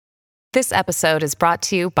This episode is brought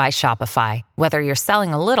to you by Shopify. Whether you're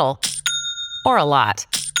selling a little or a lot,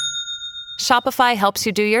 Shopify helps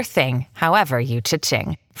you do your thing, however you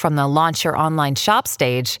cha-ching. From the launch your online shop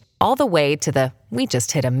stage, all the way to the we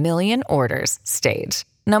just hit 1 million orders stage.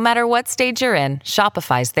 No matter what stage you're in,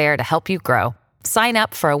 Shopify's there to help you grow. Sign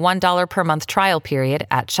up for a $1 per month trial period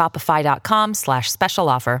at shopify.com/special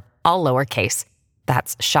offer, all lowercase.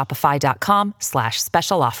 That's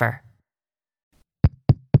shopify.com/special offer.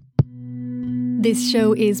 This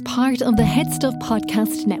show is part of the Head Stuff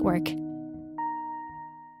Podcast Network.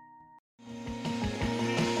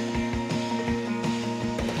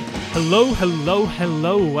 Hello, hello,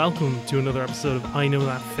 hello. Welcome to another episode of I Know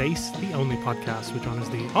That Face, the only podcast which honors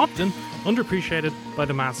the often underappreciated by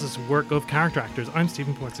the masses work of character actors. I'm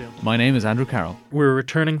Stephen Portseal. My name is Andrew Carroll. We're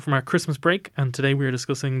returning from our Christmas break, and today we are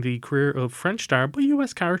discussing the career of French star but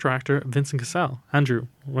US character actor Vincent Cassel. Andrew,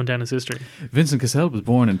 run down his history. Vincent Cassel was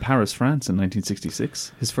born in Paris, France in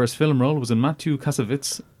 1966. His first film role was in Mathieu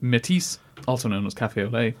Kassavitz's Métis, also known as Café au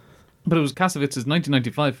lait. But it was Kassavitz's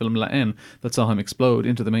 1995 film La Haine that saw him explode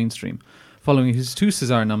into the mainstream. Following his 2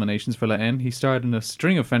 César nominations for La Haine, he starred in a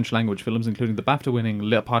string of French-language films including the BAFTA-winning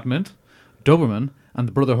L'Appartement, Doberman and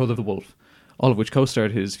The Brotherhood of the Wolf, all of which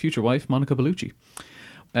co-starred his future wife, Monica Bellucci.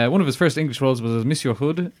 One of his first English roles was as Monsieur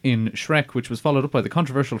Hood in Shrek, which was followed up by the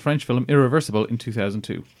controversial French film Irreversible in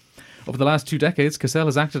 2002. Over the last 2 decades, Cassel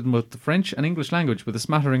has acted in both the French and English language with a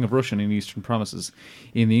smattering of Russian in Eastern Promises.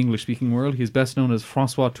 In the English-speaking world, he is best known as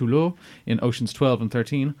François Toulot in Ocean's 12 and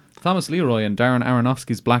 13, Thomas Leroy in Darren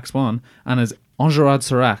Aronofsky's Black Swan, and as Enjolras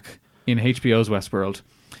Serac in HBO's Westworld.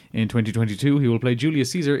 In 2022, he will play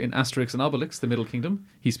Julius Caesar in Asterix and Obelix, The Middle Kingdom.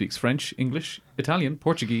 He speaks French, English, Italian,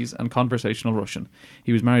 Portuguese and conversational Russian.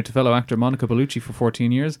 He was married to fellow actor Monica Bellucci for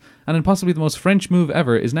 14 years, and in possibly the most French move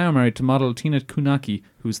ever, is now married to model Tina Kunaki,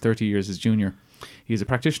 who's 30 years his junior. He is a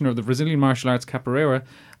practitioner of the Brazilian martial arts capoeira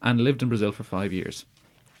and lived in Brazil for 5 years.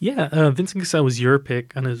 Yeah, Vincent Cassel was your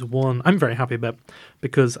pick and is one I'm very happy about,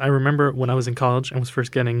 because I remember when I was in college and was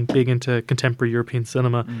first getting big into contemporary European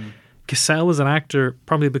cinema, Cassel was an actor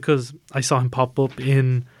probably because I saw him pop up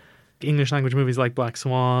in English language movies like Black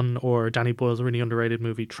Swan or Danny Boyle's really underrated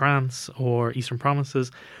movie Trance or Eastern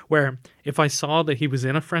Promises, where if I saw that he was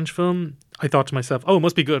in a French film, I thought to myself, oh, it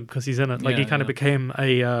must be good because he's in it. Like he kind of became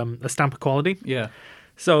a stamp of quality. Yeah.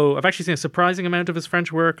 So I've actually seen a surprising amount of his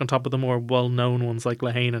French work on top of the more well-known ones like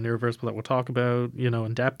La Haine and Irreversible that we'll talk about,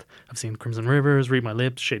 in depth. I've seen Crimson Rivers, Read My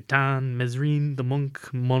Lips, Shaitan, Mesrine, The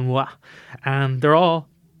Monk, Mon Roi, and they're all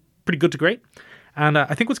pretty good to great. And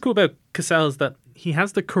I think what's cool about Cassel is that he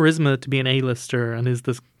has the charisma to be an A-lister and is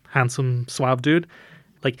this handsome, suave dude.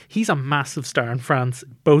 Like, he's a massive star in France,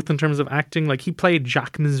 both in terms of acting. Like, he played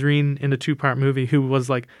Jacques Mesrine in a 2-part movie who was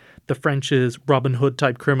like the French's Robin Hood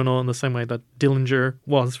type criminal in the same way that Dillinger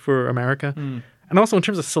was for America. And also in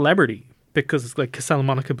terms of celebrity, because like Cassel and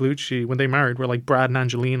Monica Bellucci, when they married, were like Brad and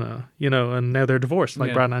Angelina, and now they're divorced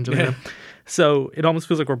like Brad and Angelina. Yeah. So it almost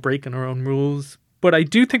feels like we're breaking our own rules. But I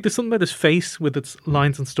do think there's something about his face with its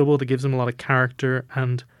lines and stubble that gives him a lot of character.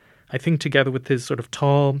 And I think together with his sort of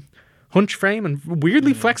tall hunch frame and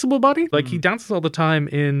weirdly flexible body, like he dances all the time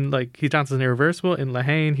he dances in Irreversible, in La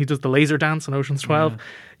Haine, he does the laser dance in Ocean's 12,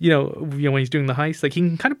 when he's doing the heist, like he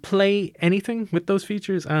can kind of play anything with those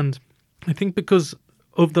features. And I think because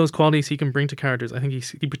of those qualities he can bring to characters, I think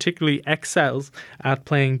he particularly excels at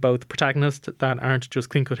playing both protagonists that aren't just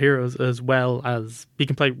clean-cut heroes, as well as he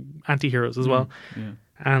can play anti-heroes as well. Yeah.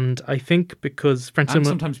 And I think because French cinema...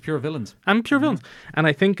 sometimes pure villains. And pure villains. And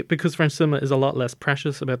I think because French cinema is a lot less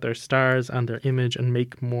precious about their stars and their image and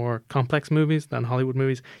make more complex movies than Hollywood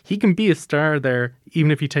movies, he can be a star there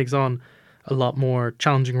even if he takes on a lot more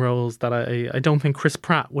challenging roles that I don't think Chris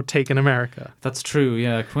Pratt would take in America. That's true,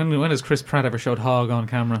 yeah. When has Chris Pratt ever showed hog on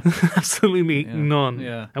camera? Absolutely none.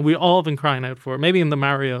 Yeah. And we all have been crying out for it. Maybe in the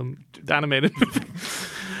Mario animated movie.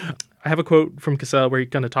 I have a quote from Cassel where he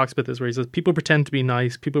kind of talks about this, where he says, people pretend to be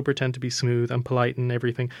nice, people pretend to be smooth and polite and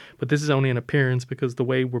everything, but this is only an appearance because the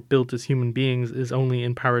way we're built as human beings is only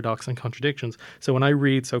in paradox and contradictions. So when I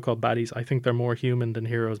read so-called baddies, I think they're more human than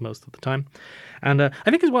heroes most of the time. And I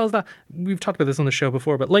think as well as that, we've talked about this on the show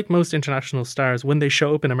before, but like most international stars, when they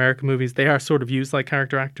show up in American movies, they are sort of used like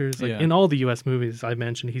character actors. Like in all the US movies I've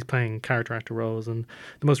mentioned, he's playing character actor roles. And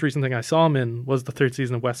the most recent thing I saw him in was the 3rd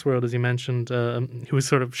season of Westworld, as you mentioned. He was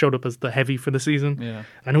sort of showed up as the heavy for the season. Yeah.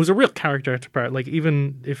 And it was a real character actor part. Like,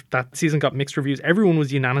 even if that season got mixed reviews, everyone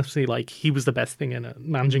was unanimously like, he was the best thing in it,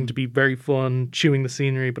 managing to be very fun, chewing the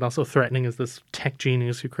scenery, but also threatening as this tech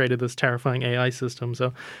genius who created this terrifying AI system.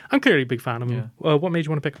 So I'm clearly a big fan of him. What made you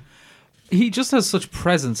want to pick him? He just has such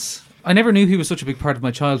presence I never knew he was such a big part of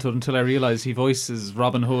my childhood until I realised he voices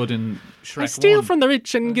Robin Hood in Shrek I steal 1. from the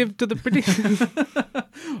rich and give to the pretty.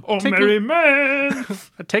 Oh, Take merry a- man!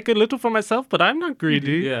 I take a little for myself, but I'm not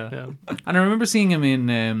greedy. Yeah. And I remember seeing him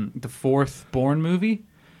in the fourth Bourne movie,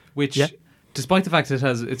 which, Yeah. despite the fact that it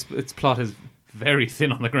has its plot is very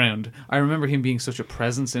thin on the ground, I remember him being such a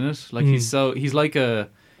presence in it. Like he's like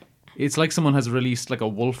it's like someone has released like a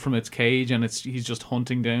wolf from its cage, and he's just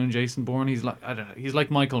hunting down Jason Bourne. He's like, I don't know, he's like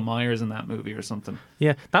Michael Myers in that movie or something.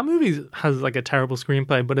 Yeah, that movie has like a terrible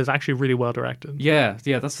screenplay, but is actually really well directed. Yeah,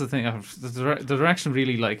 that's the thing. The direction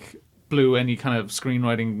really like blew any kind of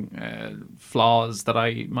screenwriting flaws that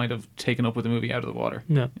I might have taken up with the movie out of the water.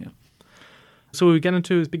 Yeah. So we get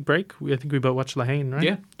into his big break. I think we both watched Lahane, right?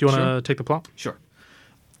 Yeah, Do you want to sure. take the plot? Sure.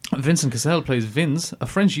 Vincent Cassel plays Vince, a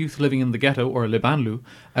French youth living in the ghetto, or Le Banlieue,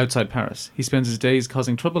 outside Paris. He spends his days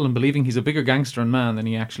causing trouble and believing he's a bigger gangster and man than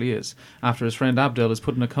he actually is. After his friend Abdel is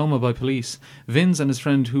put in a coma by police, Vince and his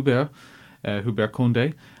friend Hubert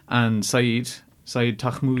Condé, and Saïd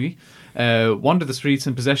Tahmoui, wander the streets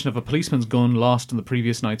in possession of a policeman's gun lost in the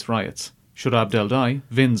previous night's riots. Should Abdel die,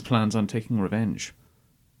 Vince plans on taking revenge.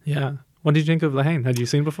 Yeah. What did you think of Lahane? Had you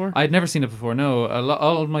seen it before? I'd never seen it before. No, a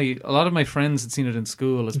lot of my friends had seen it in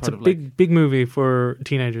school as It's part a of big movie for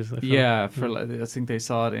teenagers. I feel. Yeah, I think they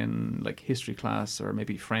saw it in like history class or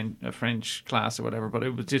maybe a French class or whatever. But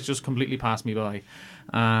it just completely passed me by,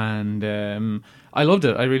 and I loved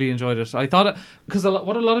it. I really enjoyed it. I thought because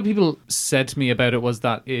what a lot of people said to me about it was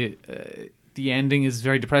that the ending is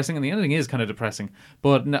very depressing, and the ending is kind of depressing.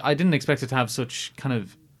 But I didn't expect it to have such kind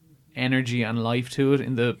of energy and life to it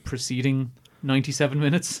in the preceding 97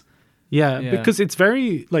 minutes. Yeah, because it's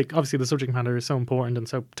very, like, obviously the subject matter is so important and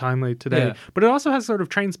so timely today, Yeah. but it also has sort of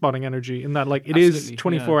train spotting energy in that, like, it Absolutely, is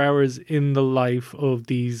 24 hours in the life of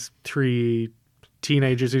these three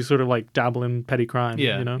teenagers who sort of, like, dabble in petty crime,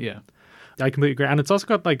 Yeah, you know? yeah. I completely agree. And it's also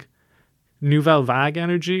got, like, nouvelle vague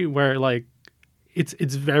energy where, like, it's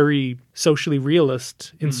very socially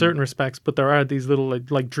realist in certain respects, but there are these little,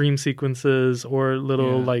 like dream sequences or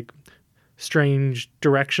little, Yeah. like, strange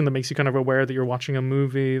direction that makes you kind of aware that you're watching a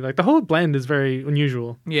movie. Like the whole blend is very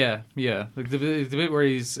unusual. Yeah. Like the bit where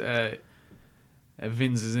he's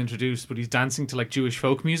Vince is introduced, but he's dancing to like Jewish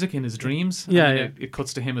folk music in his dreams. Yeah, and yeah. then it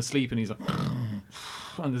cuts to him asleep, and he's like,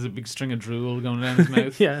 and there's a big string of drool going down his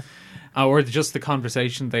mouth. Yeah. Or just the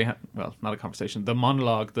conversation they had. Well, not a conversation. The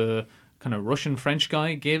monologue the kind of Russian French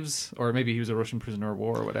guy gives, or maybe he was a Russian prisoner of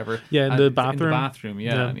war or whatever. Yeah, in And the In the bathroom. bathroom,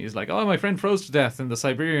 Yeah. And he's like, "Oh, my friend froze to death in the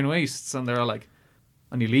Siberian wastes," and they're all like,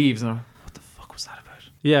 and he leaves, and they're like, "What the fuck was that about?"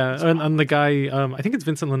 Yeah. And the guy, I think it's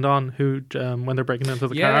Vincent Lindon who, when they're breaking into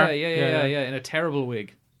the car. Yeah, in a terrible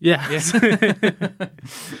wig. Yeah. Yeah.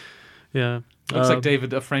 Yeah. Looks like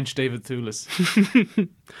a French David Thewlis.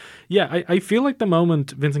 Yeah, I feel like the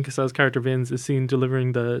moment Vincent Cassel's character Vince is seen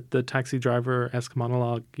delivering the taxi driver-esque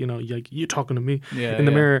monologue, you know, like, you talking to me Yeah, in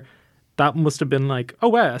the yeah. mirror, that must have been like, oh,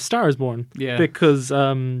 wow, a star is born. Yeah. Because,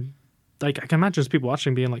 like, I can imagine just people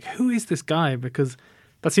watching being like, who is this guy? Because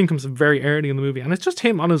that scene comes very early in the movie, and it's just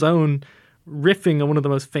him on his own riffing on one of the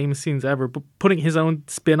most famous scenes ever, but putting his own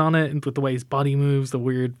spin on it, and with the way his body moves, the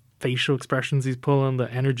weird facial expressions he's pulling,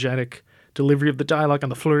 the energetic delivery of the dialogue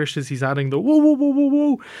and the flourishes he's adding, the whoa, whoa, whoa, whoa,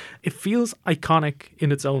 whoa. It feels iconic in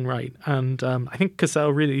its own right. And I think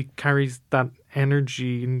Cassel really carries that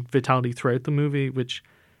energy and vitality throughout the movie, which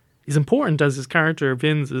is important as his character,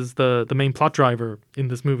 Vince, is the main plot driver in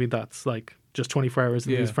this movie that's like just 24 hours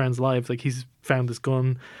in Yeah. his friends' lives. Like, he's found this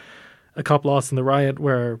gun, a cop lost in the riot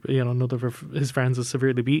where, you know, another of his friends is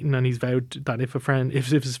severely beaten, and he's vowed that if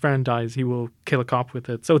his friend dies, he will kill a cop with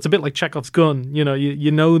it. So it's a bit like Chekhov's gun. You know,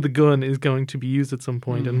 you know the gun is going to be used at some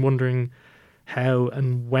point, and wondering how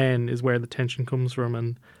and when is where the tension comes from.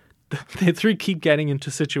 And the three keep getting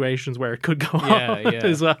into situations where it could go Yeah, on yeah.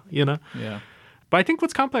 as well, you know? Yeah. But I think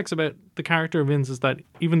what's complex about the character of Vince is that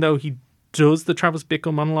even though he does the Travis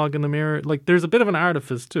Bickle monologue in the mirror, like, there's a bit of an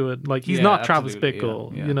artifice to it. Like, he's Yeah, not Travis absolutely,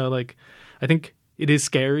 Bickle, yeah. you know, like, I think it is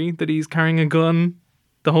scary that he's carrying a gun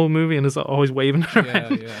the whole movie and is always waving it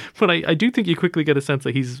around. Yeah. But I do think you quickly get a sense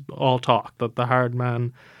that he's all talk, that the hard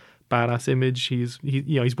man, badass image, he's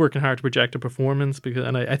working hard to project a performance,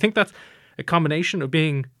 and I think that's a combination of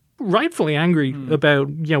being rightfully angry about,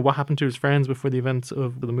 you know, what happened to his friends before the events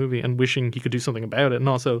of the movie and wishing he could do something about it, and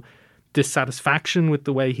also dissatisfaction with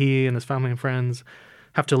the way he and his family and friends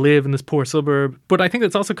have to live in this poor suburb. But I think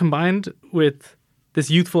it's also combined with this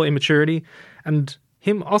youthful immaturity and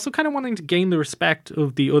him also kind of wanting to gain the respect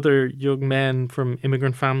of the other young men from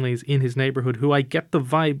immigrant families in his neighborhood, who I get the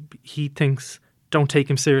vibe he thinks don't take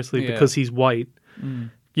him seriously because he's white.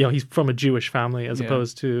 You know, he's from a Jewish family as Yeah.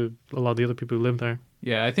 opposed to a lot of the other people who live there.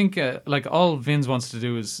 Yeah, I think like all Vince wants to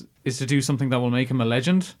do is to do something that will make him a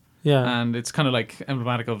legend. Yeah. And it's kind of like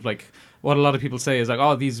emblematic of like what a lot of people say is like,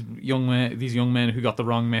 oh, these young men who got the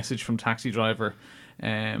wrong message from Taxi Driver.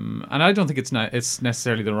 And I don't think it's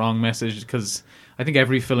necessarily the wrong message, because I think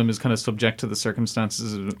every film is kind of subject to the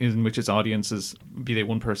circumstances in which its audiences, be they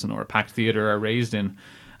one person or a packed theatre, are raised in.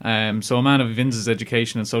 So a man of Vince's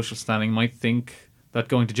education and social standing might think that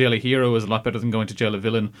going to jail a hero is a lot better than going to jail a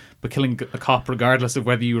villain, but killing a cop, regardless of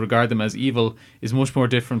whether you regard them as evil, is much more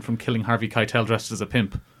different from killing Harvey Keitel dressed as a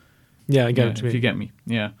pimp. Yeah, I get it. If you get me.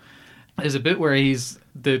 Yeah. There's a bit where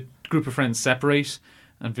the group of friends separate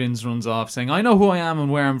and Vince runs off saying, I know who I am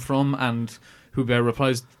and where I'm from, and Hubert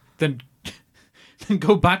replies, then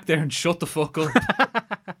go back there and shut the fuck up.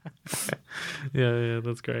 Yeah,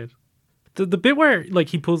 that's great. The bit where like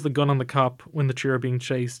he pulls the gun on the cop when the trio are being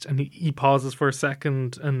chased, and he pauses for a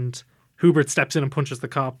second, and Hubert steps in and punches the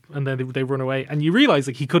cop, and then they run away, and you realise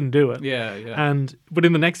like he couldn't do it. Yeah. But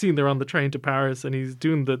in the next scene, they're on the train to Paris, and he's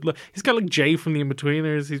doing he's got like Jay from The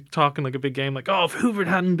In-Betweeners. He's talking like a big game, like, oh, if Hubert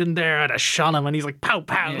hadn't been there, I'd have shot him, and he's like, pow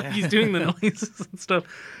pow. Yeah. He's doing the noises and stuff,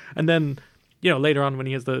 and then later on when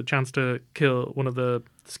he has the chance to kill one of the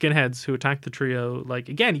skinheads who attacked the trio, like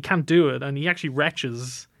again he can't do it, and he actually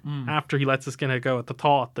retches after he lets the skinhead go at the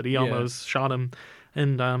thought that he almost shot him.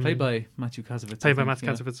 And played by Matthew Kassovitz.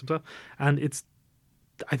 Kassovitz himself. And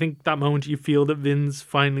I think that moment you feel that Vince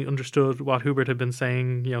finally understood what Hubert had been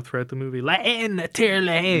saying, throughout the movie. Lane, tear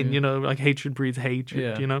Lane, like hatred breeds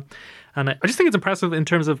hatred, And I just think it's impressive in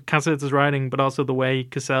terms of Kassovitz's writing, but also the way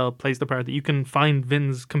Cassel plays the part, that you can find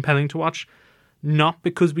Vince compelling to watch, not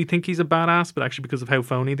because we think he's a badass, but actually because of how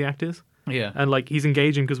phony the act is. Yeah. And like he's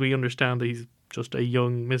engaging because we understand that he's just a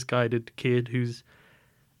young, misguided kid whose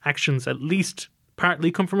actions at least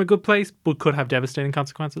partly come from a good place, but could have devastating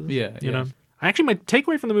consequences. Yeah. Actually, my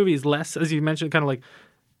takeaway from the movie is less, as you mentioned, kind of like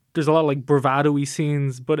there's a lot of like bravado-y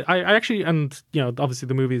scenes, but I actually, and obviously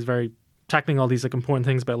the movie is very tackling all these like important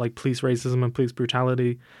things about like police racism and police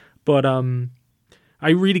brutality, but I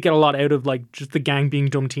really get a lot out of like just the gang being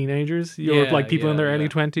dumb teenagers, like people in their early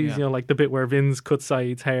 20s, like the bit where Vince cuts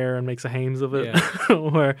Saeed's hair and makes a Hames of it,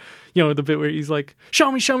 or the bit where he's like,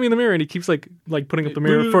 show me in the mirror, and he keeps like putting up the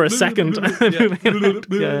mirror for a second.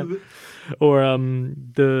 Or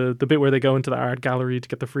the bit where they go into the art gallery to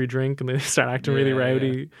get the free drink and they start acting really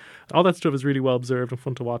rowdy. All that stuff is really well observed and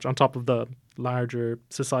fun to watch, on top of the larger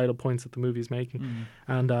societal points that the movie's making.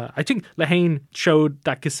 And I think Lehane showed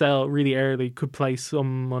that Cassel really early could play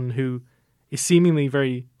someone who is seemingly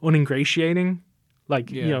very uningratiating, like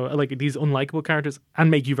these unlikable characters, and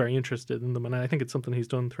make you very interested in them. And I think it's something he's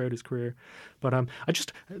done throughout his career. But I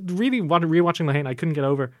just really wanted, rewatching Lehane, I couldn't get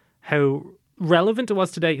over how relevant it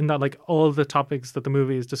was today, in that like all the topics that the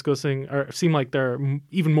movie is discussing seem like they're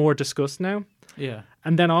even more discussed now. Yeah.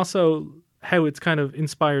 And then also how it's kind of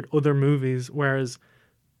inspired other movies, whereas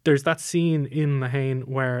there's that scene in Lehane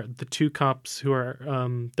where the two cops who are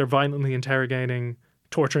they're violently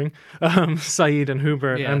torturing Saeed and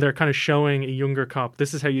Hubert, and they're kind of showing a younger cop,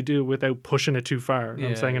 this is how you do it without pushing it too far.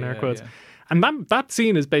 I'm saying in air quotes. And that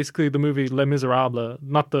scene is basically the movie Les Miserables,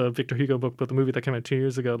 not the Victor Hugo book, but the movie that came out 2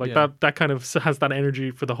 years ago. Like that kind of has that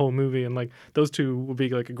energy for the whole movie, and like those two will be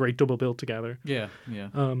like a great double bill together. Yeah. Do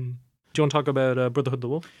you want to talk about Brotherhood of the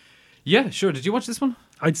Wolf? Yeah, sure. Did you watch this one?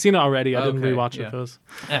 I'd seen it already. I didn't rewatch it first.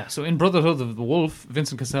 Yeah. So in Brotherhood of the Wolf,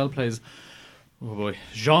 Vincent Cassel plays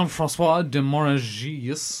Jean-François de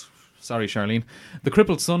Morangius. Sorry, Charlene. The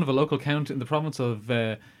crippled son of a local count in the province of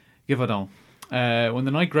Givaudan. When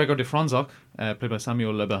the knight Gregor de Fronzoc, played by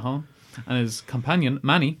Samuel Le Baron, and his companion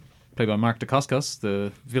Manny, played by Mark Dacascos,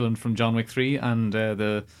 the villain from John Wick 3, and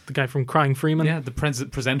the guy from Crying Freeman, the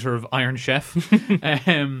presenter of Iron Chef,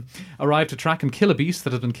 arrive to track and kill a beast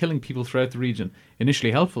that has been killing people throughout the region.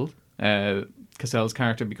 Initially helpful, Cassel's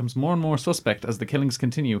character becomes more and more suspect as the killings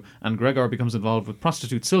continue, and Gregor becomes involved with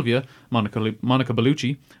prostitute Sylvia, Monica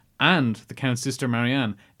Bellucci, and the Count's sister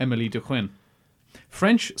Marianne, Emily de Quinn.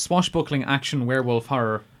 French swashbuckling action werewolf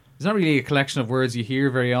horror is not really a collection of words you hear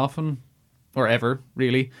very often, or ever,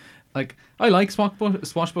 really. Like, I like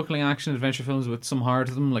swashbuckling action adventure films with some heart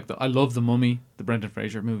to them. Like, I love The Mummy, the Brendan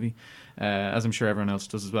Fraser movie, as I'm sure everyone else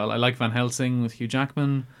does as well. I like Van Helsing with Hugh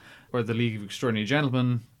Jackman, or The League of Extraordinary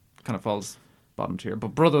Gentlemen. Kind of falls bottom tier.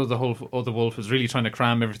 But Brother of the Wolf is really trying to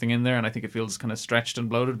cram everything in there, and I think it feels kind of stretched and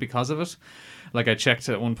bloated because of it. Like, I checked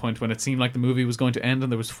at one point when it seemed like the movie was going to end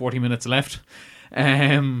and there was 40 minutes left.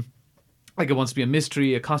 Like, it wants to be a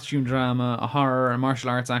mystery, a costume drama, a horror, a martial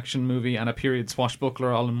arts action movie, and a period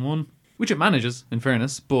swashbuckler all in one, which it manages, in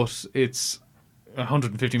fairness, but it's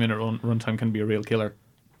 150-minute runtime can be a real killer.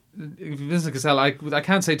 Vincent Cassel, I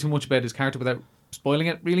can't say too much about his character without spoiling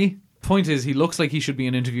it, really. Point is, he looks like he should be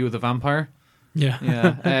in an interview with a vampire. Yeah.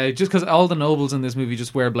 Yeah. Just because all the nobles in this movie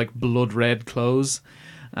just wear like blood red clothes,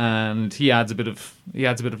 and he adds a bit of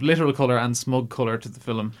literal colour and smug colour to the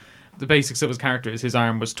film. The basics of his character is his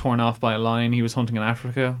arm was torn off by a lion he was hunting in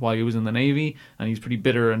Africa while he was in the Navy, and he's pretty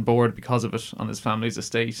bitter and bored because of it on his family's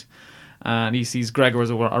estate. And he sees Gregor's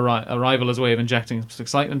arrival as a way of injecting some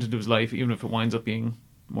excitement into his life, even if it winds up being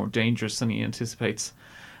more dangerous than he anticipates.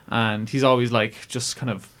 And he's always like just kind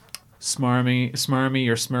of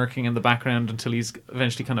smarmy or smirking in the background until he's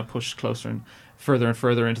eventually kind of pushed closer and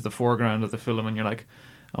further into the foreground of the film, and you're like,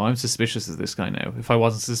 oh, I'm suspicious of this guy now. If I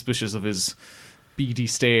wasn't suspicious of his beady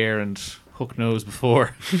stare and hook nose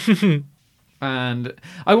before. And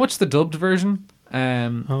I watched the dubbed version.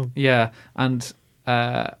 Yeah, and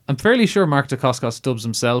I'm fairly sure Mark Dacascos dubs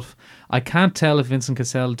himself. I can't tell if Vincent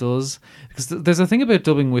Cassel does, because there's a thing about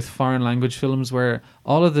dubbing with foreign language films where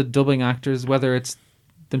all of the dubbing actors, whether it's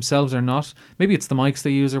themselves or not, maybe it's the mics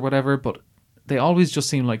they use or whatever, but they always just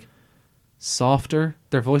seem like softer.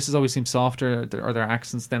 Their voices always seem softer, or their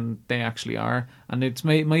accents, than they actually are. And it's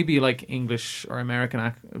maybe like English or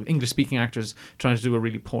American English speaking actors trying to do a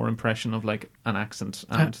really poor impression of like an accent,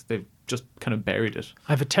 and they've just kind of buried it.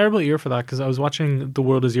 I have a terrible ear for that, because I was watching The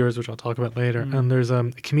World Is Yours, which I'll talk about later, and there's a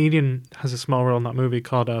comedian has a small role in that movie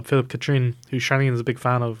called Philip Catherine, who Charlene is a big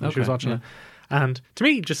fan of, and she was watching it. And to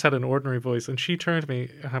me, he just had an ordinary voice. And she turned to me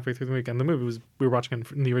halfway through the week, and the movie we were watching it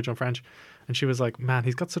in the original French, and she was like, "Man,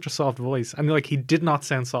 he's got such a soft voice." And like, he did not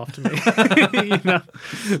sound soft to me, you know.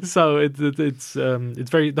 So it's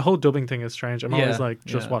very, the whole dubbing thing is strange. I'm always like,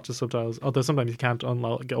 just watch the subtitles. Although sometimes you can't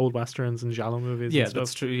unlock old westerns and giallo movies. Yeah, and stuff.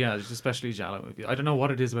 that's true. Yeah, especially giallo movies. I don't know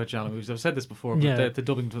what it is about giallo movies. I've said this before, but the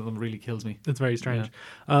dubbing to them really kills me. It's very strange.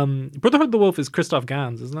 Yeah. Brotherhood of the Wolf is Christoph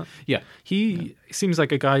Gans, isn't it? Yeah, he seems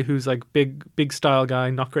like a guy who's like big style guy,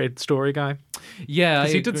 not great story guy. Yeah,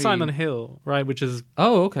 because he did Silent Hill, right? Which is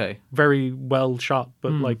very well shot,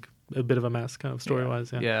 but like a bit of a mess, kind of story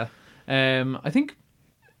wise. Yeah. I think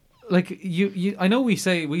like you I know we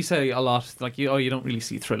say a lot like you don't really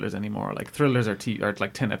see thrillers anymore. Like thrillers are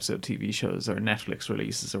like 10 episode TV shows or Netflix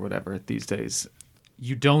releases or whatever these days.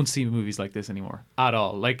 You don't see movies like this anymore at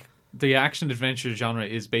all. Like the action adventure genre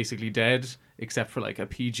is basically dead, except for like a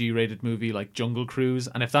PG rated movie like Jungle Cruise,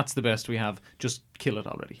 and if that's the best we have, just kill it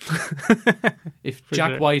already. If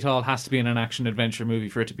Jack Whitehall has to be in an action adventure movie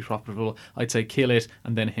for it to be profitable, I'd say kill it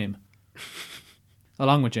and then him.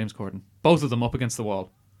 Along with James Corden. Both of them up against the wall.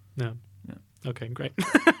 Yeah. Okay, great.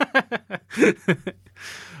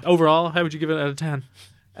 Overall, how would you give it out of 10?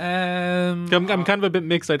 I'm kind of a bit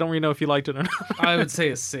mixed. I don't really know if you liked it or not. I would say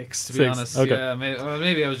a 6, to be honest. Okay. Yeah,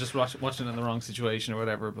 maybe I was just watching in the wrong situation or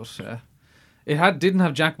whatever, but it didn't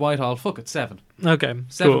have Jack Whitehall. Fuck it, 7. Okay,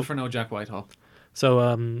 7 cool. for no Jack Whitehall.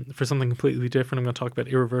 So for something completely different, I'm going to talk about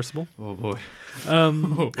Irreversible. Oh boy.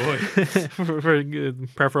 Very good.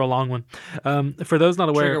 Prepare for a long one. For those not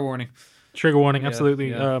aware, Trigger warning,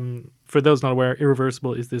 absolutely. Yeah. For those not aware,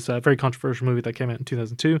 Irreversible is this very controversial movie that came out in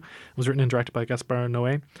 2002. It was written and directed by Gaspar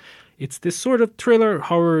Noé. It's this sort of thriller,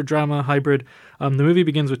 horror, drama hybrid. The movie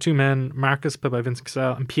begins with two men, Marcus, played by Vincent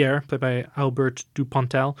Cassel, and Pierre, played by Albert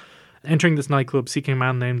Dupontel, entering this nightclub seeking a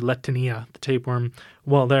man named Letania, the tapeworm.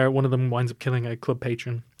 While there, one of them winds up killing a club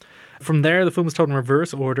patron. From there, the film is told in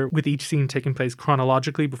reverse order, with each scene taking place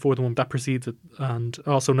chronologically before the one that precedes it. And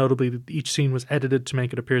also notably, each scene was edited to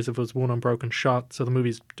make it appear as if it was one unbroken shot. So the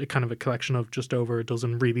movie's kind of a collection of just over a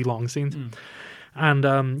dozen really long scenes.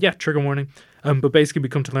 And trigger warning. But basically, we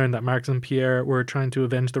come to learn that Marcus and Pierre were trying to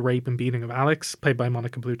avenge the rape and beating of Alex, played by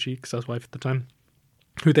Monica Bellucci, Cassel's wife at the time,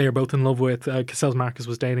 who they are both in love with. Cassel's Marcus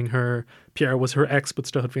was dating her. Pierre was her ex, but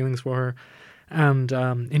still had feelings for her. And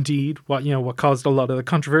indeed, what caused a lot of the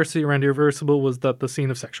controversy around Irreversible was that the scene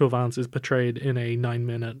of sexual violence is portrayed in a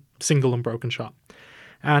 9-minute single unbroken shot.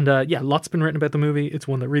 And lots been written about the movie. It's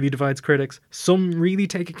one that really divides critics. Some really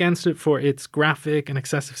take against it for its graphic and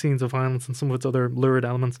excessive scenes of violence and some of its other lurid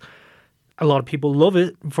elements. A lot of people love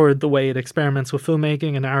it for the way it experiments with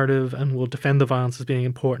filmmaking and narrative and will defend the violence as being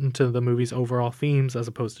important to the movie's overall themes as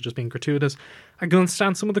opposed to just being gratuitous. I can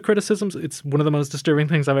understand some of the criticisms. It's one of the most disturbing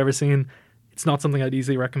things I've ever seen. It's not something I'd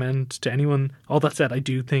easily recommend to anyone. All that said, I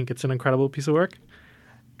do think it's an incredible piece of work.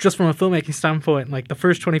 Just from a filmmaking standpoint, like the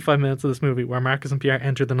first 25 minutes of this movie where Marcus and Pierre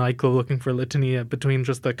enter the nightclub looking for Litania, between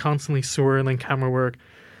just the constantly swirling camera work,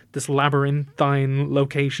 this labyrinthine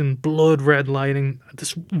location, blood red lighting,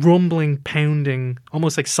 this rumbling, pounding,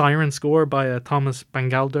 almost like siren score by Thomas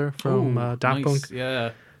Bangalter from Daft Punk.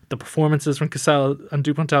 Yeah. The performances from Cassel and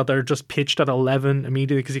Dupontel, they're just pitched at 11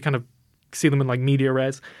 immediately because he kind of see them in like media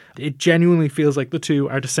res. It genuinely feels like the two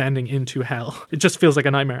are descending into hell. It just feels like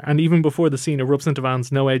a nightmare. And even before the scene erupts into violence,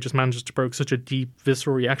 Noé just manages to provoke such a deep,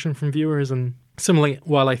 visceral reaction from viewers. And similarly,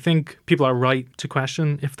 while I think people are right to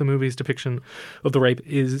question if the movie's depiction of the rape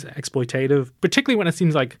is exploitative, particularly when it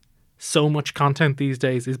seems like so much content these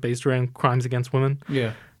days is based around crimes against women.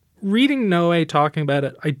 Yeah. Reading Noé talking about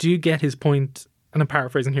it, I do get his point, and I'm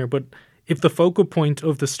paraphrasing here, but if the focal point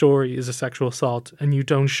of the story is a sexual assault and you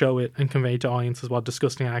don't show it and convey to audiences what a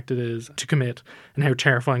disgusting act it is to commit and how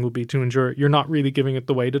terrifying it will be to endure, you're not really giving it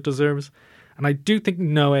the weight it deserves. And I do think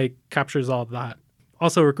Noé captures all that.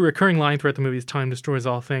 Also, a recurring line throughout the movie is time destroys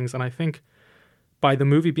all things. And I think by the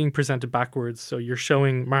movie being presented backwards, so you're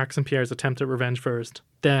showing Marcus and Pierre's attempt at revenge first,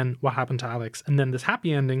 then what happened to Alex, and then this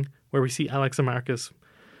happy ending where we see Alex and Marcus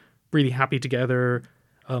really happy together,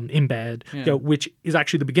 in bed, which is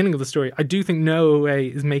actually the beginning of the story. I do think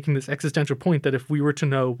Noé is making this existential point that if we were to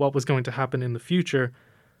know what was going to happen in the future,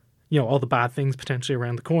 all the bad things potentially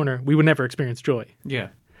around the corner, we would never experience joy. Yeah.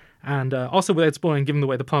 And also, without spoiling, given the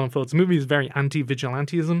way the plot unfolds, the movie is very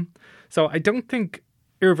anti-vigilantism. So I don't think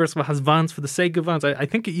Irreversible has violence for the sake of violence. I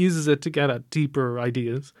think it uses it to get at deeper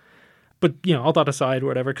ideas. But, all that aside or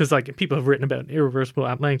whatever, because like people have written about Irreversible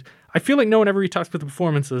at length, I feel like no one ever really talks about the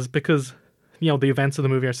performances because the events of the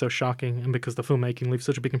movie are so shocking and because the filmmaking leaves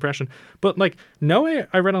such a big impression. But like Noé,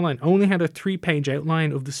 I read online, only had a 3-page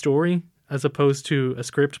outline of the story as opposed to a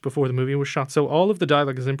script before the movie was shot. So all of the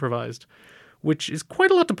dialogue is improvised, which is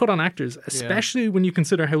quite a lot to put on actors, especially when you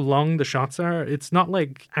consider how long the shots are. It's not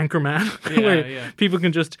like Anchorman where people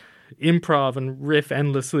can just improv and riff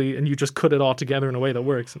endlessly and you just cut it all together in a way that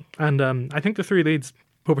works. And I think the three leads,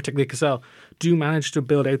 well, particularly Cassel, do manage to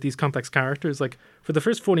build out these complex characters. Like for the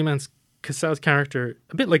first 40 minutes, Cassel's character,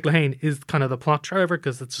 a bit like Lehane, is kind of the plot driver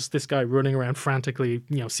because it's just this guy running around frantically,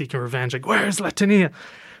 seeking revenge, like, where's Latinia?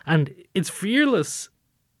 And it's fearless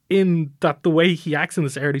in that the way he acts in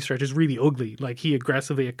this early stretch is really ugly. Like, he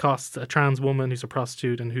aggressively accosts a trans woman who's a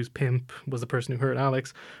prostitute and whose pimp was the person who hurt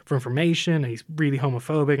Alex for information. And he's really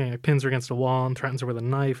homophobic and he pins her against a wall and threatens her with a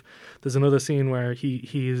knife. There's another scene where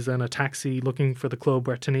he's in a taxi looking for the club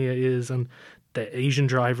where Tania is, and the Asian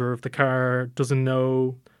driver of the car doesn't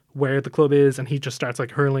know where the club is, and he just starts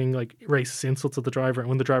like hurling like racist insults at the driver, and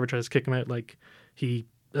when the driver tries to kick him out, like he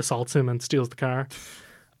assaults him and steals the car.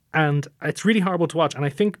 And it's really horrible to watch. And I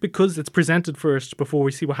think because it's presented first before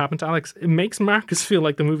we see what happened to Alex, it makes Marcus feel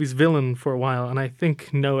like the movie's villain for a while. And I think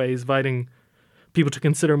Noé is inviting people to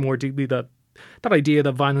consider more deeply that idea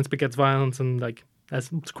that violence begets violence, and like, as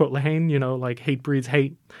to quote Lehane, like hate breeds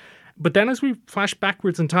hate. But then as we flash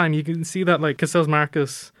backwards in time, you can see that like Cassel's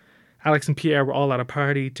Marcus, Alex and Pierre were all at a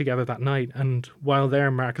party together that night, and while there,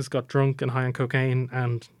 Marcus got drunk and high on cocaine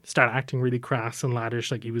and started acting really crass and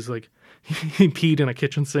laddish. Like he was like, he peed in a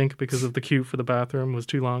kitchen sink because of the queue for the bathroom was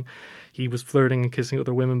too long. He was flirting and kissing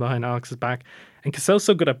other women behind Alex's back. And Cassel's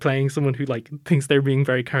so good at playing someone who like thinks they're being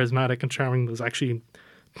very charismatic and charming, was actually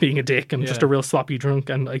being a dick and just a real sloppy drunk.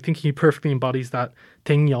 And I think he perfectly embodies that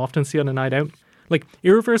thing you often see on a night out. Like,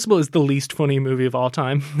 Irreversible is the least funny movie of all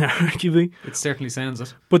time, arguably. It certainly sounds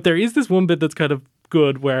it. But there is this one bit that's kind of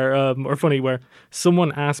good where, or funny, where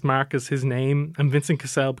someone asks Marcus his name, and Vincent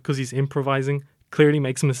Cassel, because he's improvising, clearly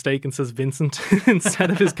makes a mistake and says Vincent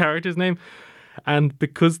instead of his character's name. And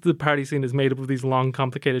because the party scene is made up of these long,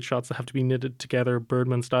 complicated shots that have to be knitted together,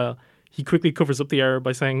 Birdman style, he quickly covers up the error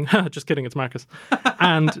by saying, just kidding, it's Marcus.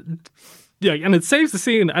 And and it saves the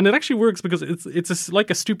scene, and it actually works because it's like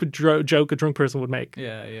a stupid joke a drunk person would make.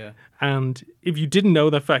 Yeah. And if you didn't know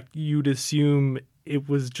that fact, you'd assume it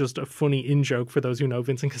was just a funny in-joke for those who know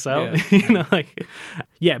Vincent Cassel.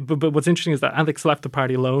 Yeah. But what's interesting is that Alex left the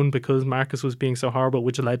party alone because Marcus was being so horrible,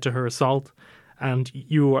 which led to her assault. And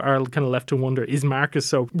you are kind of left to wonder, is Marcus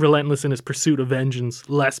so relentless in his pursuit of vengeance,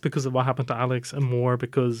 less because of what happened to Alex and more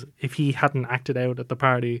because if he hadn't acted out at the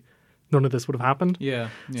party, none of this would have happened. Yeah.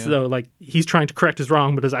 So, like, he's trying to correct his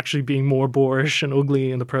wrong, but is actually being more boorish and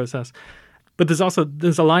ugly in the process. But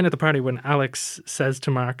there's a line at the party when Alex says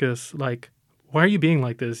to Marcus, like, why are you being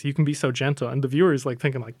like this? You can be so gentle. And the viewer is, like,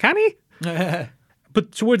 thinking, like, can he?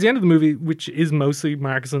 But towards the end of the movie, which is mostly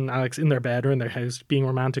Marcus and Alex in their bed or in their house being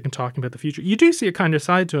romantic and talking about the future, you do see a kind of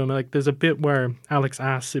side to him. Like, there's a bit where Alex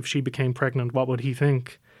asks if she became pregnant, what would he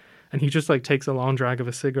think? And he just like takes a long drag of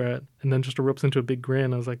a cigarette and then just erupts into a big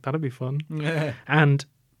grin. I was like, that'd be fun. And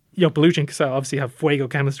Belushi and Cassel obviously have fuego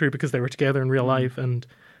chemistry because they were together in real life. And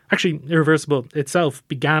actually, Irreversible itself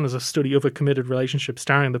began as a study of a committed relationship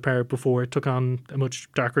starring the pair before it took on a much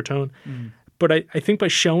darker tone. But I think by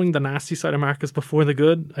showing the nasty side of Marcus before the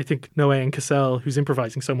good, I think Noé and Cassel, who's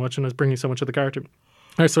improvising so much and is bringing so much of the character,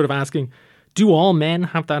 are sort of asking, do all men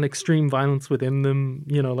have that extreme violence within them?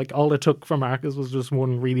 You know, like all it took for Marcus was just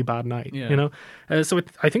one really bad night, you know? I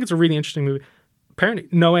think it's a really interesting movie. Apparently,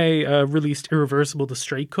 Noé released Irreversible, the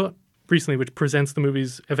straight cut recently, which presents the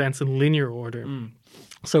movie's events in linear order.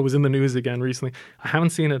 So it was in the news again recently. I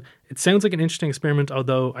haven't seen it. It sounds like an interesting experiment,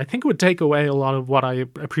 although I think it would take away a lot of what I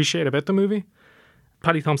appreciate about the movie.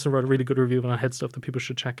 Paddy Thompson wrote a really good review on Head Stuff that people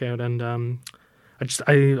should check out, and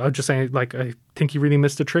I'll just say, like, I think he really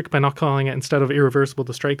missed a trick by not calling it, instead of Irreversible,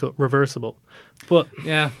 the straight cut, Reversible. But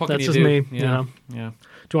what that's can just you do? me. Yeah. You know? Yeah.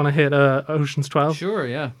 Do you want to hit Ocean's 12? Sure,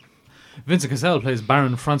 yeah. Vincent Cassel plays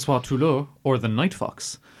Baron Francois Toulour, or the Night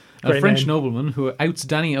Fox, a Great French name. nobleman who outs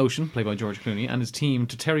Danny Ocean, played by George Clooney, and his team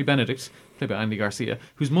to Terry Benedict, played by Andy Garcia,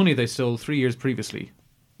 whose money they stole 3 years previously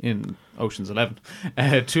in Ocean's 11.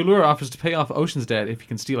 Toulour offers to pay off Ocean's debt if he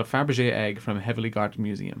can steal a Fabergé egg from a heavily guarded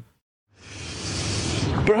museum.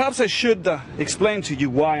 Perhaps I should explain to you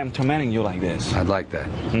why I'm tormenting you like this. I'd like that.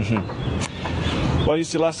 Well, you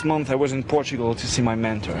see, last month I was in Portugal to see my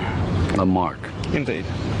mentor. Lamarck. Indeed.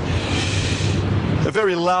 A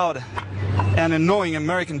very loud and annoying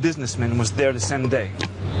American businessman was there the same day.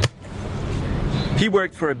 He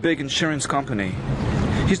worked for a big insurance company.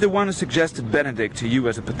 He's the one who suggested Benedict to you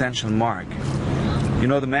as a potential mark. You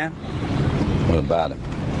know the man? What about him?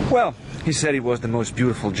 Well, he said it was the most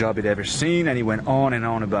beautiful job he'd ever seen, and he went on and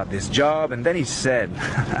on about this job, and then he said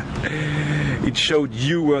it showed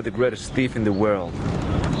you were the greatest thief in the world.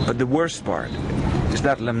 But the worst part is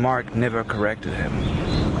that Lamarck never corrected him.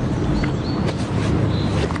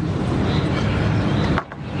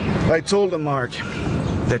 I told Lamarck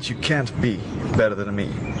that you can't be better than me.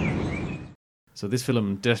 So this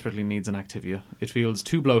film desperately needs an Activia. It feels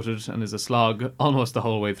too bloated and is a slog almost the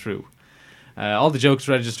whole way through. All the jokes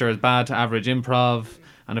register as bad to average improv,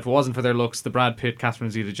 and if it wasn't for their looks, the Brad Pitt, Catherine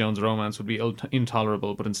Zeta-Jones romance would be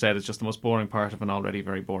intolerable, but instead it's just the most boring part of an already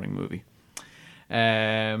very boring movie.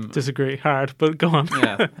 Disagree hard, but go on.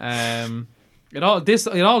 It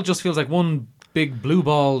all just feels like one big blue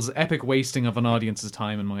balls epic wasting of an audience's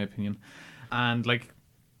time, in my opinion. And like,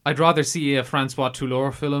 I'd rather see a Francois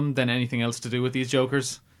Toulour film than anything else to do with these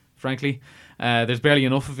jokers, frankly. There's barely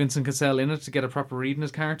enough of Vincent Cassel in it to get a proper read in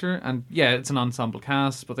his character, and yeah, it's an ensemble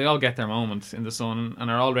cast, but they all get their moment in the sun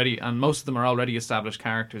and most of them are already established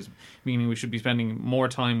characters, meaning we should be spending more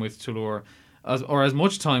time with Toulour, as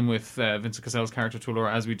much time with Vincent Cassel's character Toulour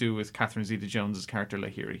as we do with Catherine Zeta-Jones' character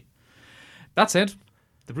Lahiri. That said,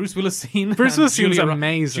 the Bruce Willis scene, Bruce Willis scene's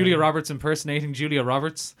amazing. Julia Roberts impersonating Julia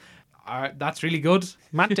Roberts. That's really good.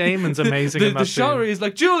 Matt Damon's amazing in that The genre is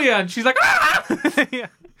like, Julia, and she's like, ah! yeah.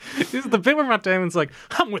 This is the bit where Matt Damon's like,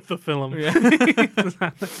 I'm with the film. Yeah.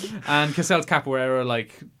 And Cassel's capoeira,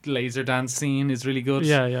 like, laser dance scene is really good.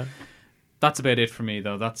 Yeah. That's about it for me,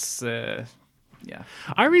 though. That's, yeah.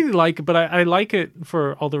 I really like it, but I like it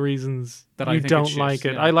for all the reasons that you I think don't like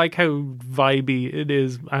it. Yeah. I like how vibey it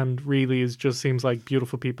is, and really is just seems like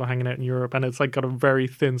beautiful people hanging out in Europe, and it's like got a very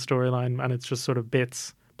thin storyline, and it's just sort of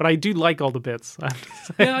bits. But I do like all the bits.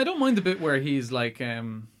 Yeah, I don't mind the bit where he's like,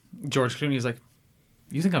 George Clooney's like,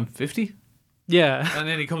 you think I'm 50? Yeah. And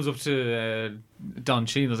then he comes up to Don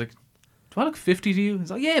Cheadle and is like, do I look 50 to you?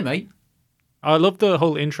 He's like, yeah, mate. I love the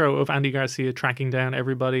whole intro of Andy Garcia tracking down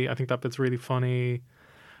everybody. I think that bit's really funny.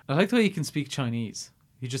 I like the way he can speak Chinese.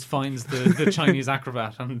 He just finds the Chinese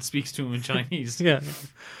acrobat and speaks to him in Chinese. Yeah.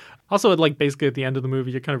 Also, like, basically at the end of the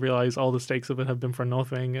movie, you kind of realize all the stakes of it have been for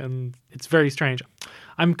nothing, and it's very strange.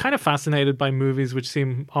 I'm kind of fascinated by movies which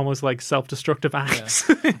seem almost like self-destructive acts.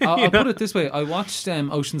 Yeah. I'll put it this way. I watched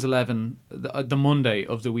Ocean's 11 the Monday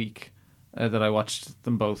of the week that I watched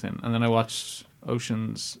them both in, and then I watched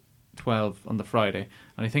Ocean's 12 on the Friday,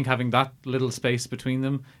 and I think having that little space between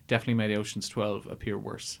them definitely made Ocean's 12 appear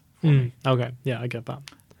worse for me. Okay, yeah, I get that.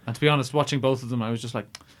 And to be honest, watching both of them, I was just like,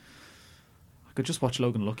 I could just watch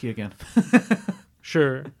Logan Lucky again.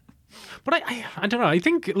 Sure. But I don't know. I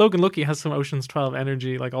think Logan Lucky has some Ocean's 12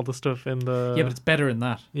 energy, like all the stuff in the... Yeah, but it's better in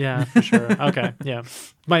that. Yeah, for sure. Okay, yeah.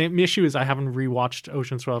 My issue is I haven't rewatched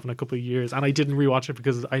Ocean's 12 in a couple of years, and I didn't rewatch it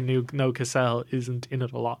because I know Cassel isn't in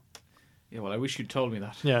it a lot. Yeah, well, I wish you'd told me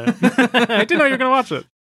that. Yeah. I didn't know you were going to watch it.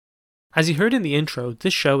 As you heard in the intro,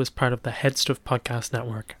 this show is part of the Head Stuff Podcast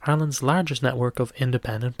Network, Ireland's largest network of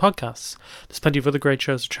independent podcasts. There's plenty of other great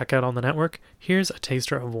shows to check out on the network. Here's a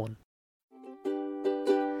taster of one.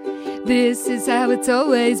 This is how it's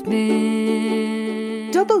always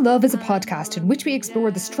been. Double Love is a podcast in which we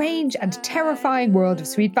explore the strange and terrifying world of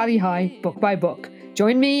Sweet Valley High, book by book.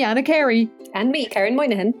 Join me, Anna Carey. And me, Karen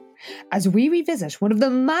Moynihan. As we revisit one of the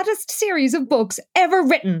maddest series of books ever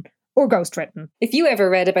written, or ghostwritten. If you ever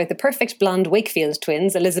read about the perfect blonde Wakefield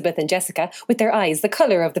twins, Elizabeth and Jessica, with their eyes the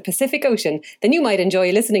colour of the Pacific Ocean, then you might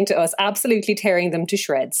enjoy listening to us absolutely tearing them to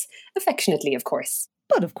shreds. Affectionately, of course.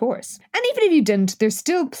 But of course. And even if you didn't, there's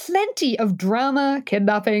still plenty of drama,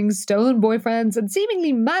 kidnappings, stolen boyfriends, and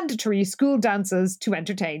seemingly mandatory school dances to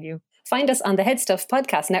entertain you. Find us on the Head Stuff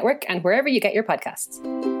Podcast Network and wherever you get your podcasts.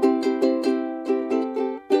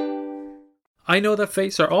 I Know That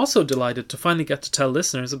Face are also delighted to finally get to tell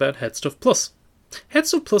listeners about Headstuff Plus.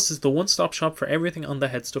 Headstuff Plus is the one-stop shop for everything on the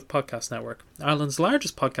Headstuff Podcast Network, Ireland's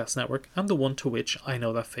largest podcast network and the one to which I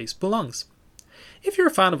Know That Face belongs. If you're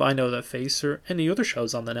a fan of I Know That Face or any other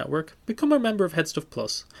shows on the network, become a member of Headstuff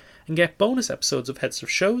Plus and get bonus episodes of Headstuff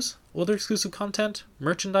shows, other exclusive content,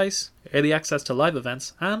 merchandise, early access to live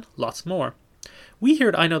events, and lots more. We here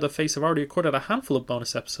at I Know That Face have already recorded a handful of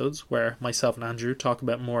bonus episodes where myself and Andrew talk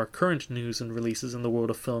about more current news and releases in the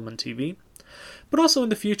world of film and TV. But also in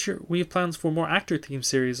the future, we have plans for more actor-themed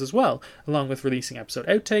series as well, along with releasing episode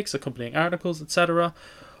outtakes, accompanying articles, etc.,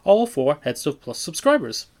 all for Headstuff Plus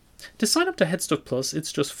subscribers. To sign up to Headstuff Plus,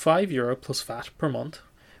 it's just €5 plus VAT per month.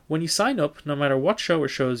 When you sign up, no matter what show or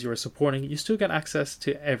shows you are supporting, you still get access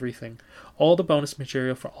to everything. All the bonus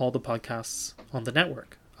material for all the podcasts on the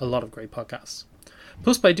network. A lot of great podcasts.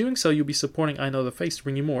 Plus, by doing so, you'll be supporting I Know The Face to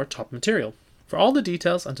bring you more top material. For all the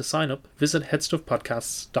details and to sign up, visit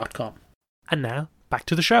headstuffpodcasts.com. And now, back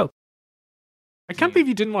to the show. I can't believe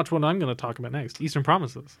you didn't watch what I'm going to talk about next, Eastern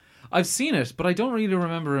Promises. I've seen it, but I don't really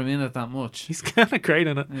remember him in it that much. He's kind of great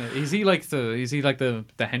in it. Yeah, is he like the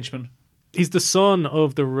henchman? He's the son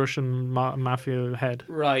of the Russian mafia head.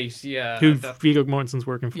 Right, yeah. Who Viggo Mortensen's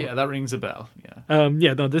working for. Yeah, that rings a bell,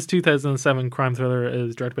 yeah. This 2007 crime thriller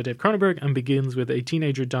is directed by Dave Cronenberg and begins with a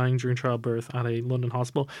teenager dying during childbirth at a London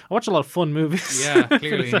hospital. I watch a lot of fun movies. Yeah,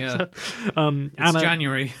 clearly, yeah. It's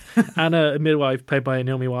January. Anna, a midwife played by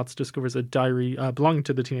Naomi Watts, discovers a diary belonging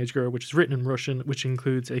to the teenage girl, which is written in Russian, which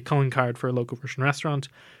includes a calling card for a local Russian restaurant.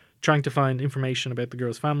 Trying to find information about the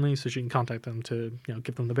girl's family so she can contact them to,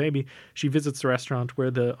 give them the baby. She visits the restaurant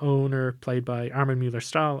where the owner, played by Armin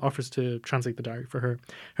Mueller-Stahl, offers to translate the diary for her.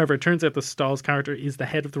 However, it turns out that Stahl's character is the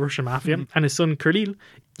head of the Russian mafia, and his son Kirill,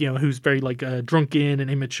 who's very drunken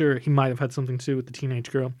and immature, he might have had something to do with the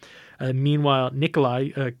teenage girl. Meanwhile,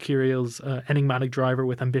 Nikolai, Kirill's enigmatic driver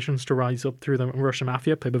with ambitions to rise up through the Russian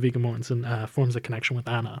mafia, played by Viggo Mortensen, forms a connection with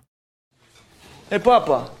Anna. Hey,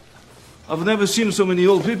 Papa. I've never seen so many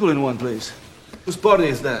old people in one place. Whose party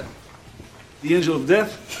is that? The Angel of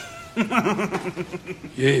Death?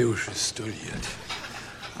 Я уже 100 лет.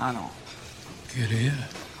 I know. Kirill,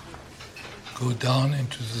 go down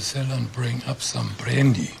into the cellar and bring up some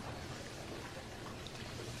brandy.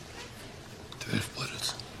 12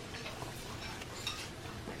 bottles.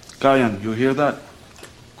 Kayan, you hear that?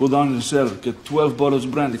 Go down in the cellar, get 12 bottles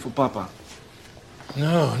of brandy for Papa.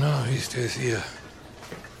 No, he stays here.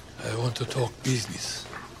 I want to talk business.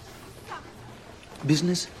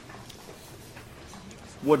 Business?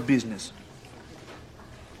 What business?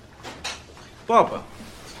 Papa,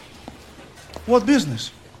 what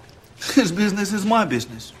business? His business is my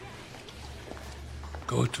business.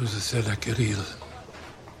 Go to the cellar, Kirill,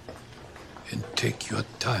 and take your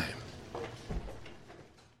time.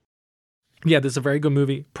 Yeah, this is a very good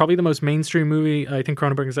movie. Probably the most mainstream movie I think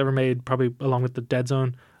Cronenberg has ever made, probably along with The Dead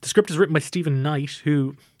Zone. The script is written by Stephen Knight,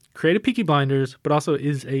 who created Peaky Blinders, but also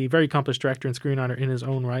is a very accomplished director and screenwriter in his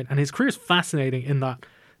own right. And his career is fascinating in that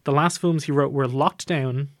the last films he wrote were Locked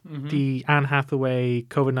Down, the Anne Hathaway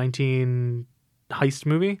COVID-19 heist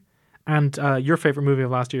movie, and your favorite movie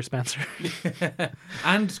of last year, Spencer.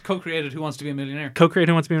 And co-created Who Wants to Be a Millionaire.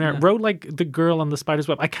 Wrote like The Girl on the Spider's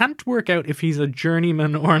Web. I can't work out if he's a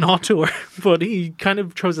journeyman or an auteur, but he kind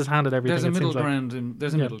of throws his hand at everything.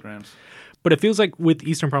 There's a middle ground. But it feels like with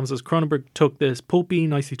Eastern Promises, Cronenberg took this pulpy,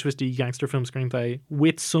 nicely twisty gangster film screenplay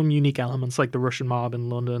with some unique elements like the Russian mob in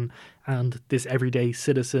London and this everyday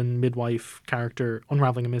citizen midwife character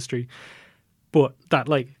unraveling a mystery. But that,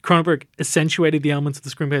 Cronenberg accentuated the elements of the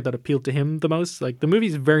screenplay that appealed to him the most. The movie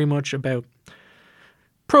is very much about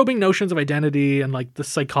probing notions of identity and, the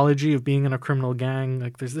psychology of being in a criminal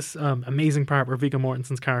gang. There's this amazing part where Viggo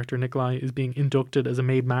Mortensen's character, Nikolai, is being inducted as a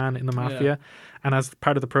made man in the mafia. Yeah. And as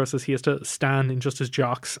part of the process, he has to stand in just his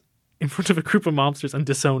jocks in front of a group of mobsters and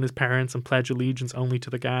disown his parents and pledge allegiance only to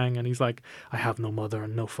the gang. And he's like, I have no mother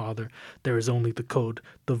and no father. There is only the code,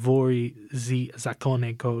 the Vori Z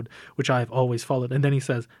Zakone code, which I have always followed. And then he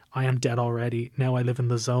says, I am dead already. Now I live in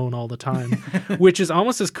the zone all the time, which is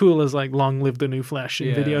almost as cool as Long Live the New Flesh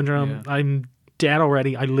in Videodrome. Yeah. I'm dead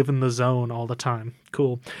already. I live in the zone all the time.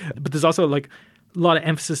 Cool. But there's also a lot of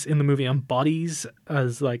emphasis in the movie on bodies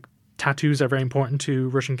as tattoos are very important to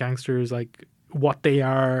Russian gangsters. Like what they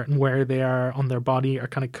are and where they are on their body are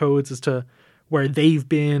kind of codes as to where they've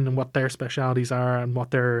been and what their specialities are and what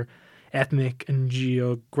their ethnic and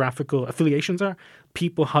geographical affiliations are.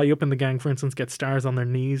 People high up in the gang, for instance, get stars on their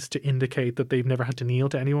knees to indicate that they've never had to kneel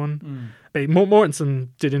to anyone. Mortensen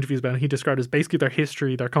did interviews about it. He described it as basically their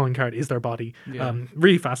history, their calling card is their body.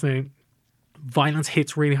 Really fascinating. Violence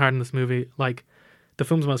hits really hard in this movie. Like, the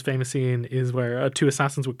film's most famous scene is where two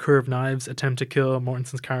assassins with curved knives attempt to kill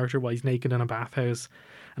Mortensen's character while he's naked in a bathhouse.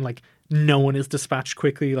 And, like, no one is dispatched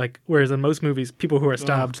quickly. Like, whereas in most movies, people who are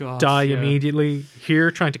stabbed die immediately. Here,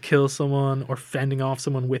 trying to kill someone or fending off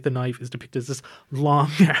someone with a knife is depicted as this long,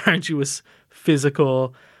 arduous,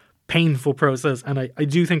 physical, painful process. And I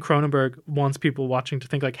do think Cronenberg wants people watching to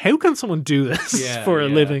think, like, how can someone do this for a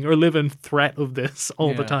living or live in threat of this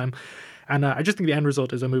all the time? And I just think the end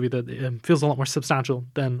result is a movie that feels a lot more substantial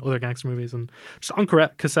than other gangster movies. And just on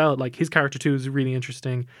Cassel, like, his character too is really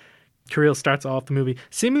interesting. Kirill starts off the movie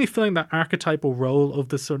seemingly filling that archetypal role of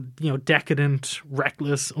the sort of, decadent,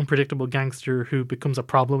 reckless, unpredictable gangster who becomes a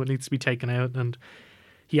problem and needs to be taken out. And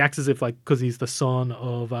he acts as if, like, because he's the son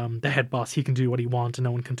of the head boss, he can do what he wants and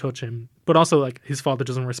no one can touch him. But also, like, his father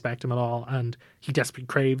doesn't respect him at all, and he desperately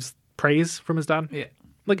craves praise from his dad. Yeah.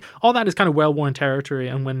 Like, all that is kind of well-worn territory,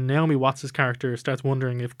 and when Naomi Watts' character starts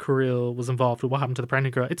wondering if Kirill was involved with what happened to the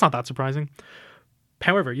pregnant girl, it's not that surprising.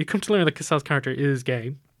 However, you come to learn that Cassel's character is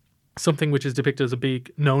gay, something which is depicted as a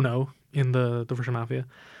big no-no in the Russian mafia.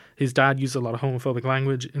 His dad uses a lot of homophobic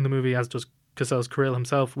language in the movie, as does Cassel's Kirill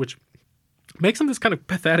himself, which makes him this kind of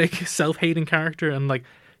pathetic, self-hating character, and, like,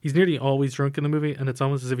 he's nearly always drunk in the movie, and it's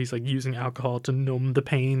almost as if he's, like, using alcohol to numb the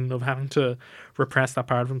pain of having to repress that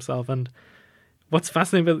part of himself. And what's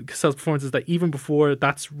fascinating about Cassel's performance is that even before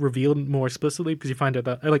that's revealed more explicitly, because you find out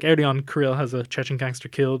that, like, early on, Kirill has a Chechen gangster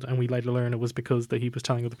killed, and we later learn it was because that he was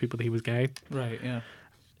telling other people that he was gay. Right, yeah.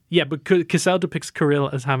 Yeah, but Cassel depicts Kirill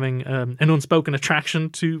as having an unspoken attraction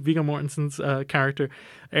to Viggo Mortensen's character.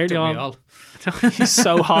 Early on, he's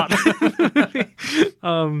so hot.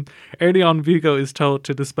 Early on, Viggo is told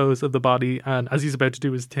to dispose of the body, and as he's about to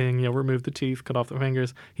do his thing, remove the teeth, cut off the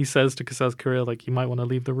fingers, he says to Cassel's Kirill, like, you might want to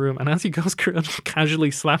leave the room. And as he goes, Kirill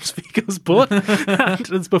casually slaps Viggo's butt. And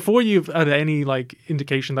it's before you've had any, like,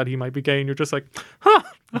 indication that he might be gay, and you're just like, huh,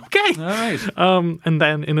 okay. All right. And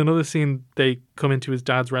then in another scene, they come into his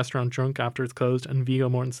dad's restaurant drunk after it's closed, and Viggo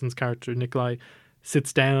Mortensen's character, Nikolai,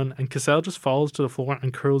 sits down, and Cassel just falls to the floor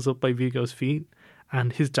and curls up by Viggo's feet.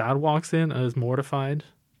 And his dad walks in and is mortified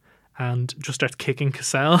and just starts kicking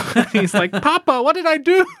Cassel. He's like, Papa, what did I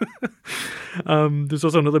do? There's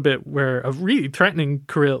also another bit where a really threatening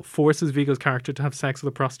Kirill forces Viggo's character to have sex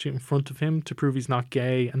with a prostitute in front of him to prove he's not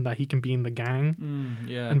gay and that he can be in the gang.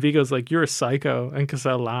 And Viggo's like, you're a psycho. And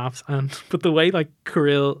Cassel laughs. But the way, like,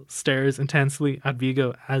 Kirill stares intensely at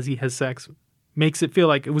Viggo as he has sex makes it feel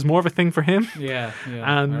like it was more of a thing for him. Yeah.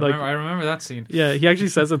 And I remember that scene. Yeah, he actually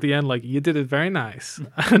says at the end, like, you did it very nice.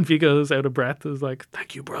 And Viggo's out of breath, is like,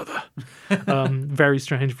 thank you, brother. Very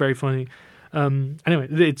strange, very funny. Anyway,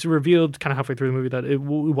 it's revealed kind of halfway through the movie that it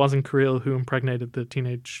wasn't Kirill who impregnated the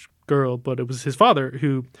teenage girl, but it was his father,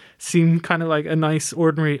 who seemed kind of like a nice,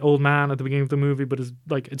 ordinary old man at the beginning of the movie, but is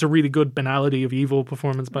like, it's a really good banality of evil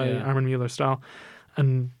performance by Armin Mueller-Stahl.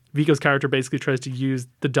 And Viggo's character basically tries to use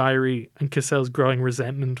the diary and Cassel's growing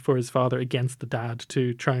resentment for his father against the dad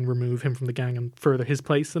to try and remove him from the gang and further his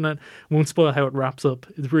place in it. Won't spoil how it wraps up.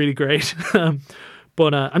 It's really great.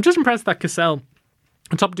 But I'm just impressed that Cassel,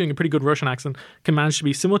 on top of doing a pretty good Russian accent, can manage to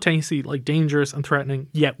be simultaneously, like, dangerous and threatening,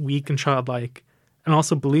 yet weak and childlike, and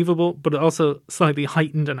also believable, but also slightly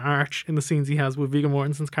heightened and arch in the scenes he has with Viggo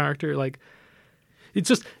Mortensen's character. Like, it's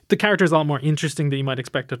just, the character is a lot more interesting than you might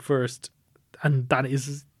expect at first, and that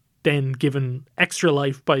is then given extra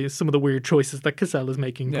life by some of the weird choices that Cassel is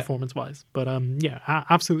making performance-wise. But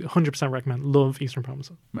absolutely 100% recommend. Love Eastern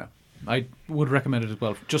Promises. Well, I would recommend it as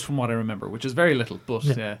well, just from what I remember, which is very little, but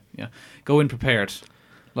go in prepared.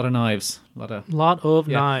 A lot of knives. A lot of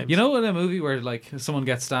knives. You know, in a movie where, like, someone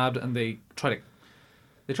gets stabbed and they try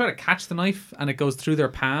to catch the knife and it goes through their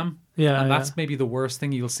palm. Yeah, and that's maybe the worst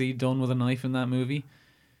thing you'll see done with a knife in that movie.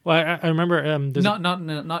 Well, I remember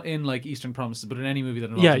not in, like, Eastern Promises, but in any movie that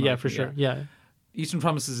involves a knife, for sure. Yeah. Eastern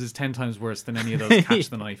Promises is 10 times worse than any of those catch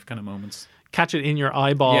the knife kind of moments. Catch it in your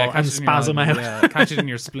eyeball and spasm out. Yeah, catch it in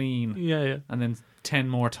your spleen. Yeah. And then 10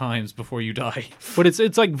 more times before you die. But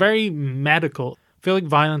it's like very medical. I feel like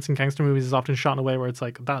violence in gangster movies is often shot in a way where it's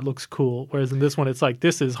like, that looks cool. Whereas in this one, it's like,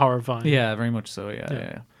 this is horrifying. Yeah, very much so,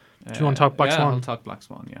 yeah. Do you want to talk Black Swan? I'll talk Black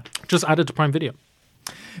Swan, yeah. Just added to Prime Video.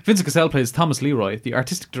 Vincent Cassel plays Thomas Leroy, the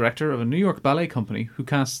artistic director of a New York ballet company who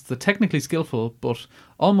casts the technically skillful but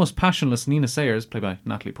almost passionless Nina Sayers, played by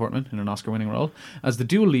Natalie Portman in an Oscar-winning role, as the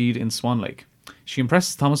dual lead in Swan Lake. She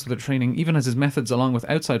impresses Thomas with her training, even as his methods, along with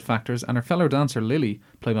outside factors, and her fellow dancer Lily,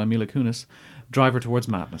 played by Mila Kunis, drive her towards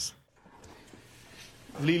madness.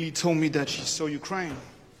 Lily told me that she saw you crying.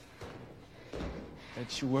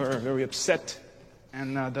 That you were very upset,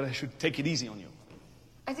 and that I should take it easy on you.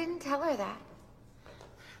 I didn't tell her that.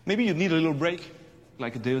 Maybe you'd need a little break,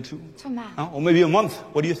 like a day or two. From that. Or maybe a month.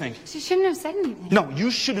 What do you think? She shouldn't have said anything. No, you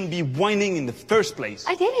shouldn't be whining in the first place.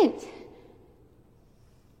 I didn't.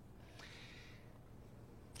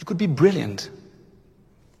 You could be brilliant,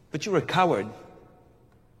 but you're a coward.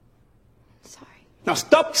 Sorry. Now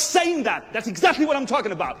stop saying that! That's exactly what I'm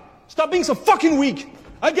talking about! Stop being so fucking weak!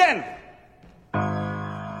 Again!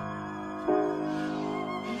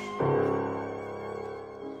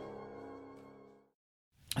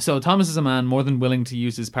 So Thomas is a man more than willing to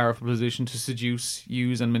use his powerful position to seduce,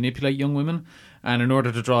 use and manipulate young women. And in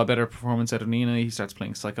order to draw a better performance out of Nina, he starts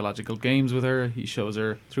playing psychological games with her. He shows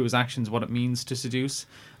her through his actions what it means to seduce,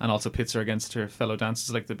 and also pits her against her fellow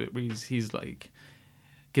dancers, like the bit where he's like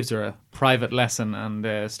gives her a private lesson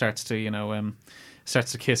and starts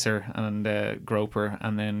to kiss her and grope her,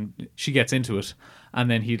 and then she gets into it, and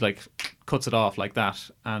then he like cuts it off like that,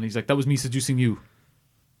 and he's like, "That was me seducing you.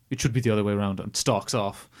 It should be the other way around," and stalks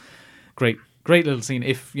off. Great little scene,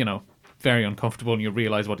 if, very uncomfortable, and you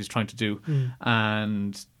realise what he's trying to do.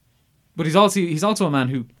 But he's also a man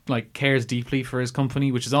who like cares deeply for his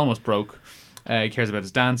company, which is almost broke. He cares about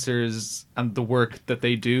his dancers and the work that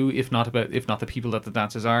they do, if not the people that the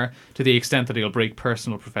dancers are, to the extent that he'll break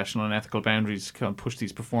personal, professional, and ethical boundaries to kind of push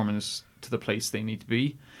these performers to the place they need to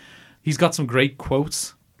be. He's got some great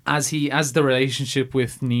quotes. As the relationship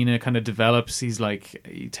with Nina kind of develops, he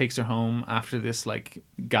takes her home after this like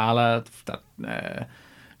gala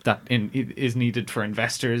that is needed for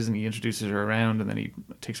investors, and he introduces her around, and then he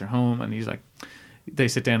takes her home, and they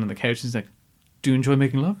sit down on the couch, and he's like, "Do you enjoy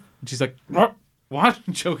making love?" And she's like, "What?"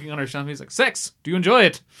 Choking on her champagne. He's like, "Sex. Do you enjoy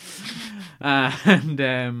it?" And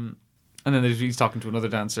then he's talking to another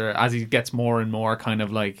dancer as he gets more and more kind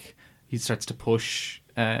of like he starts to push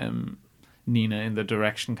Nina in the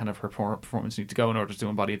direction kind of her performance needs to go in order to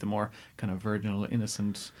embody the more kind of virginal,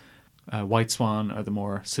 innocent white swan, or the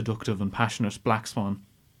more seductive and passionate black swan.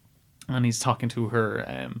 And he's talking to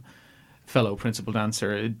her fellow principal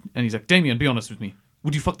dancer, and he's like, "Damien, be honest with me.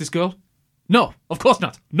 Would you fuck this girl?" "No, of course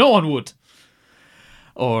not. No one would."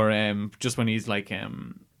 Or just when he's like,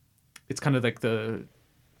 it's kind of like the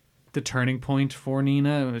turning point for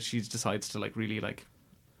Nina. She decides to like really like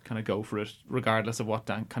kind of go for it, regardless of what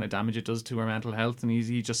kind of damage it does to her mental health. And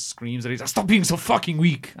he just screams at her. He's like, "Stop being so fucking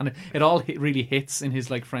weak!" And it all really hits in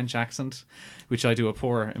his like French accent, which I do a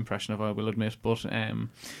poor impression of, I will admit. But I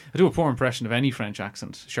do a poor impression of any French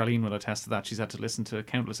accent. Charlene will attest to that. She's had to listen to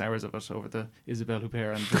countless hours of it over the Isabelle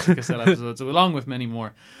Huppert and Vincent Cassel episodes, along with many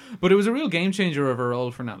more. But it was a real game changer of a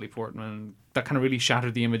role for Natalie Portman. That kind of really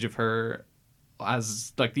shattered the image of her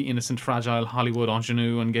as like the innocent, fragile Hollywood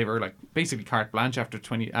ingenue, and gave her like basically carte blanche after the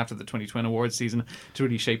 2020 awards season to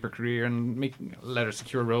really shape her career and let her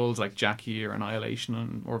secure roles like Jackie or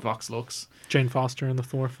Annihilation or Vox Lux. Jane Foster in the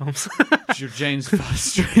Thor films. Jane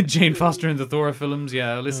Foster in the Thor films.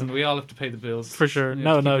 Yeah, listen, we all have to pay the bills for sure.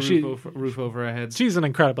 Roof over our heads. She's an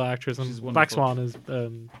incredible actress, and Black Swan is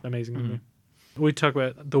amazing movie. We talk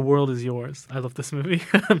about The World Is Yours. I love this movie.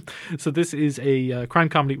 So this is a crime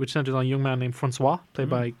comedy which centers on a young man named Francois, played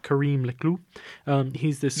by Karim Leclou.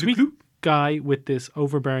 He's this sweet guy with this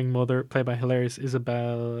overbearing mother, played by hilarious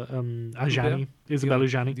Isabelle Adjani. Isabelle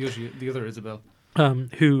Adjani. The other Isabelle.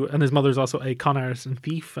 And his mother's also a con artist and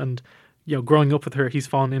thief, and growing up with her, he's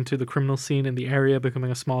fallen into the criminal scene in the area, becoming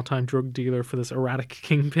a small-time drug dealer for this erratic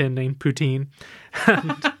kingpin named Poutine.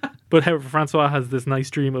 But however, Francois has this nice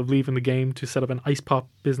dream of leaving the game to set up an ice pop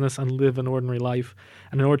business and live an ordinary life.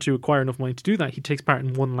 And in order to acquire enough money to do that, he takes part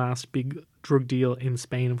in one last big drug deal in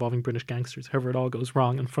Spain involving British gangsters. However, it all goes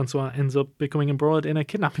wrong, and Francois ends up becoming embroiled in a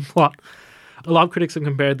kidnapping plot. A lot of critics have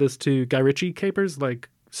compared this to Guy Ritchie capers like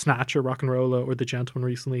Snatch or Rock and Rolla or The Gentleman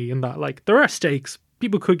recently, in that like there are stakes,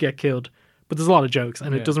 people could get killed, but there's a lot of jokes,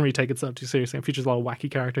 and it doesn't really take itself too seriously and features a lot of wacky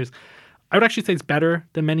characters. I would actually say it's better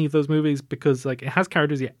than many of those movies because like it has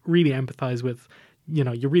characters you really empathize with, you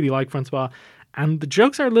really like Francois, And the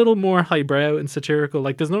jokes are a little more highbrow and satirical.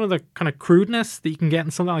 Like, there's none of the kind of crudeness that you can get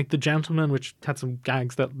in something like The Gentleman, which had some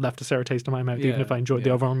gags that left a sour taste in my mouth, even if I enjoyed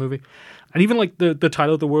the overall movie. And even like the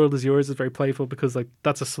title "The World Is Yours" is very playful, because like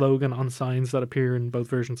that's a slogan on signs that appear in both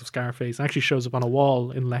versions of Scarface. It actually shows up on a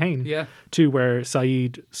wall in Lahane too, where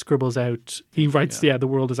Saeed scribbles out, he writes "The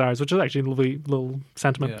world is ours," which is actually a lovely little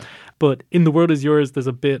sentiment. But in "The World Is Yours," there's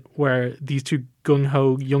a bit where these two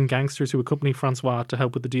gung-ho young gangsters who accompany Francois to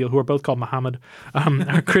help with the deal, who are both called Mohammed,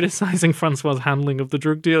 are criticizing Francois' handling of the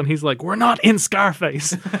drug deal, and he's like, "We're not in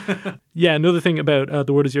Scarface." Another thing about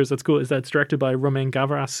 "The Word Is Yours" that's cool is that it's directed by Romain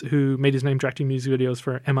Gavras, who made his name directing music videos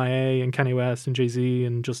for MIA and Kanye West and Jay-Z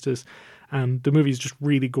and Justice, and the movie is just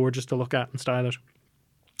really gorgeous to look at and stylish.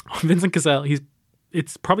 Vincent Cassel,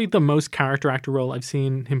 it's probably the most character actor role I've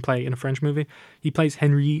seen him play in a French movie. He plays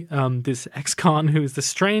Henry, this ex-con who is this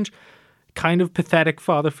strange, kind of pathetic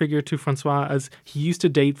father figure to Francois, as he used to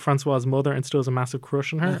date Francois' mother and still has a massive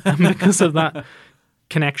crush on her. And because of that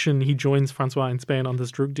connection, he joins Francois in Spain on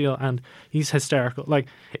this drug deal, and he's hysterical. Like,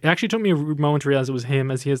 it actually took me a moment to realize it was him,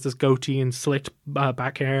 as he has this goatee and slicked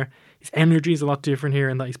back hair. His energy is a lot different here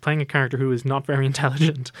in that he's playing a character who is not very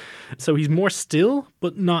intelligent. So he's more still,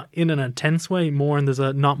 but not in an intense way, more in there's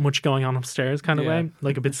a not much going on upstairs kind of way,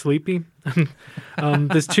 like a bit sleepy.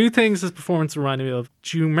 There's two things this performance reminded me of.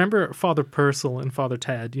 Do you remember Father Purcell and Father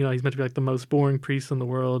Ted? You know, he's meant to be like the most boring priest in the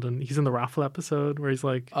world, and he's in the raffle episode where he's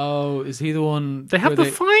like, oh, is he the one? They have the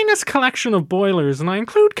finest collection of boilers, and I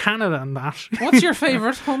include Canada in that. What's your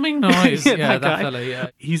favourite humming noise? that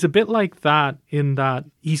fella, He's a bit like that in that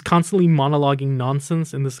he's constantly monologuing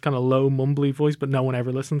nonsense in this kind of low, mumbly voice, but no one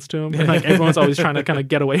ever listens to him. And like everyone's always trying to kind of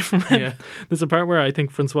get away from him. There's a part where I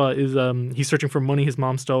think Francois is he's searching for money his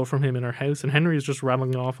mom stole from him in her house, and Henry is just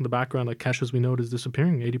rattling off in the background like, "Cash, as we know, is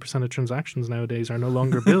disappearing. 80% of transactions nowadays are no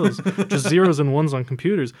longer bills, just zeros and ones on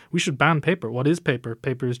computers. We should ban paper. What is paper?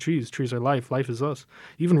 Paper is trees. Trees are life. Life is us.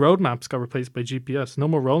 Even road maps got replaced by GPS. No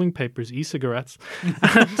more rolling papers. E-cigarettes."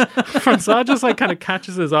 And Francois just like kind of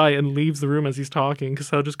catches his eye and leaves the room as he's talking.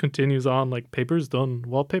 Cassel just continues on like, "Paper's done.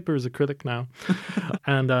 Wallpaper is acrylic now."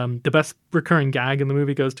 And the best recurring gag in the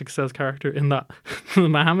movie goes to Cassel's character, in that the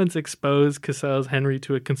Mohammeds expose Cassel's Henry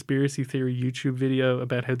to a conspiracy theory YouTube video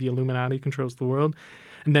about how the Illuminati controls the world.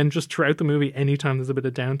 And then just throughout the movie, anytime there's a bit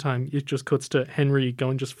of downtime, it just cuts to Henry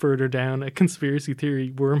going just further down a conspiracy theory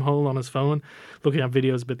wormhole on his phone, looking at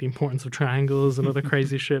videos about the importance of triangles and other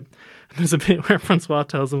crazy shit. And there's a bit where Francois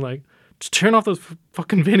tells him like, "Just turn off those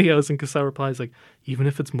fucking videos," and Cassel replies like, "Even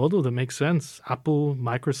if it's muddled, it makes sense. Apple,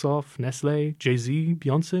 Microsoft, Nestle, Jay-Z,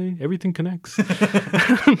 Beyonce, everything connects."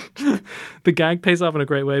 The gag pays off in a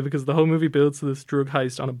great way, because the whole movie builds to this drug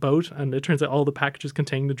heist on a boat, and it turns out all the packages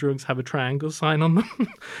containing the drugs have a triangle sign on them.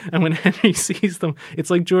 And when Henry sees them, it's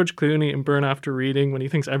like George Clooney in Burn After Reading when he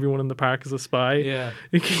thinks everyone in the park is a spy. Yeah.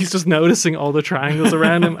 He's just noticing all the triangles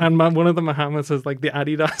around him, and one of the Mohammeds has like the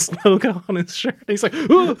Adidas logo on his shirt. He's like,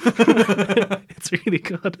 "Ooh!" It's really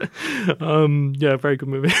good. Very good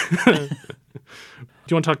movie. Do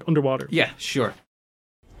you want to talk Underwater? Yeah, sure.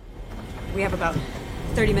 We have about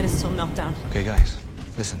 30 minutes till meltdown. Okay, guys,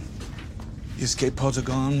 listen. The escape pods are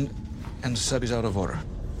gone, and the sub is out of order.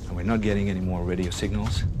 And we're not getting any more radio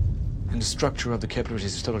signals. And the structure of the Kepler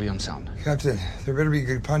is totally unsound. Captain, there better be a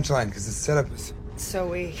good punchline, because the setup is... so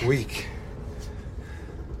weak. Weak.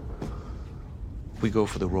 We go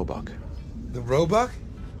for the Roebuck. The Roebuck?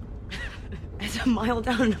 It's a mile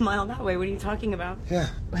down and a mile that way. What are you talking about? Yeah.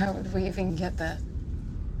 How would we even get that?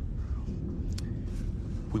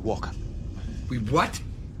 We walk. We what?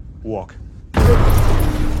 Walk.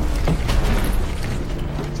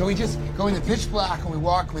 So we just go in the pitch black and we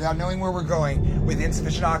walk without knowing where we're going with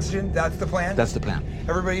insufficient oxygen? That's the plan? That's the plan.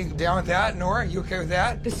 Everybody down with that? Nora, you okay with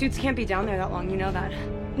that? The suits can't be down there that long, you know that.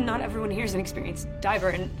 Not everyone here is an experienced diver,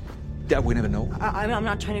 and... That we never know. I'm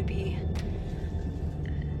not trying to be...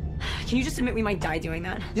 Can you just admit we might die doing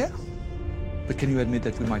that? Yeah. But can you admit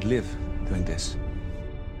that we might live doing this?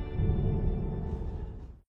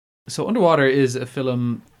 So Underwater is a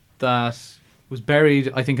film that was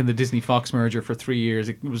buried, I think, in the Disney-Fox merger for 3 years.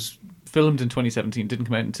 It was filmed in 2017, didn't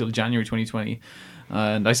come out until January 2020.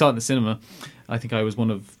 And I saw it in the cinema. I think I was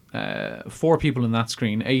one of 4 people in that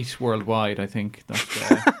screen, 8 worldwide, I think.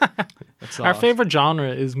 Our favourite genre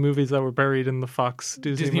is movies that were buried in the Fox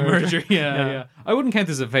Disney merger. Yeah. I wouldn't count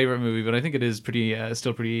this as a favourite movie, but I think it is pretty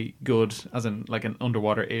still pretty good, as in like an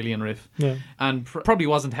underwater alien riff. Yeah. And probably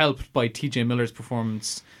wasn't helped by TJ Miller's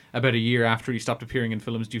performance about a year after he stopped appearing in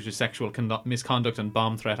films due to sexual misconduct and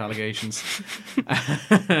bomb threat allegations.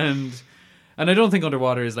 And I don't think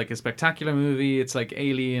Underwater is like a spectacular movie. It's like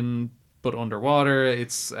Alien but underwater.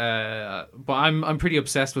 It's but I'm pretty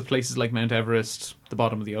obsessed with places like Mount Everest, the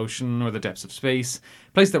bottom of the ocean, or the depths of space,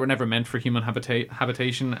 places that were never meant for human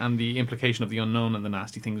habitation, and the implication of the unknown and the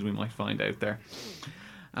nasty things we might find out there.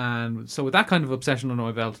 And so with that kind of obsession under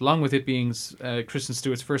my belt, along with it being Kristen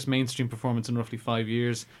Stewart's first mainstream performance in roughly 5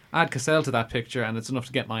 years, add Cassel to that picture and it's enough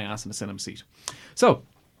to get my ass in a cinema seat. So,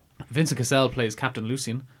 Vincent Cassel plays Captain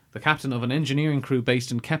Lucien, the captain of an engineering crew based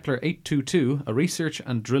in Kepler 822, a research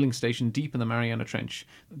and drilling station deep in the Mariana Trench,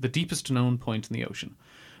 the deepest known point in the ocean.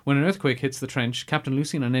 When an earthquake hits the trench, Captain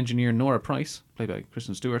Lucien and engineer Nora Price, played by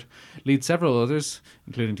Kristen Stewart, lead several others,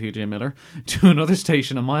 including T.J. Miller, to another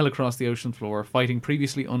station a mile across the ocean floor, fighting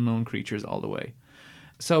previously unknown creatures all the way.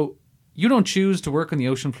 So, you don't choose to work on the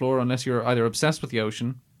ocean floor unless you're either obsessed with the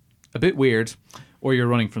ocean, a bit weird, or you're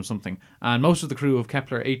running from something. And most of the crew of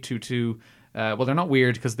Kepler 822, well, they're not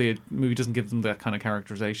weird because the movie doesn't give them that kind of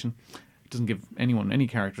characterization. It doesn't give anyone any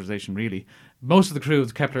characterization, really. Most of the crew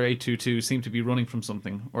of Kepler 822 seem to be running from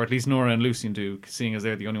something, or at least Nora and Lucien do, seeing as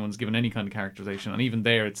they're the only ones given any kind of characterization, and even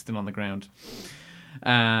there it's still on the ground.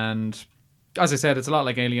 And as I said, it's a lot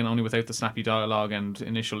like Alien, only without the snappy dialogue and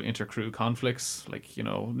initial inter-crew conflicts. Like, you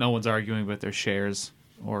know, no one's arguing about their shares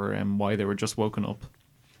or why they were just woken up.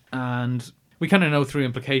 And we kind of know through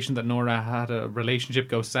implication that Nora had a relationship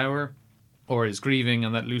go sour, or is grieving,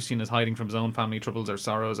 and that Lucien is hiding from his own family troubles or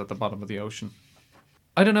sorrows at the bottom of the ocean.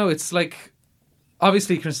 I don't know, it's like,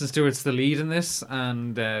 obviously Kristen Stewart's the lead in this,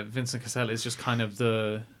 and Vincent Cassel is just kind of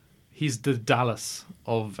he's the Dallas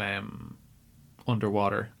of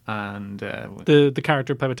underwater, and the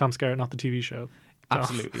character played by Tom Skerritt, not the TV show.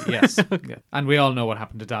 Absolutely, yes. Yeah. And we all know what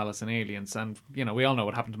happened to Dallas in Aliens, and you know we all know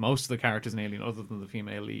what happened to most of the characters in Alien, other than the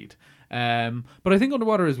female lead. But I think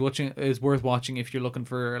Underwater is worth watching if you're looking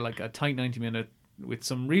for like a tight 90-minute with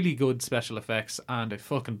some really good special effects and a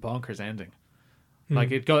fucking bonkers ending.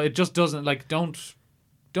 Like it just doesn't, like, don't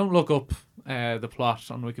look up the plot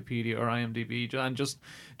on Wikipedia or IMDb, and just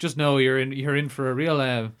know you're in for a real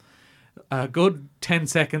a good 10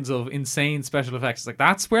 seconds of insane special effects. It's like,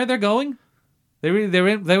 that's where they're going. They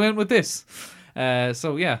went with this.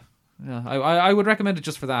 So yeah, I would recommend it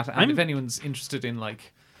just for that. And if anyone's interested in,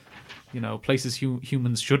 like, you know, places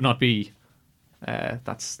humans should not be,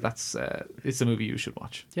 it's a movie you should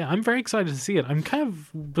watch. Yeah, I'm very excited to see it. I'm kind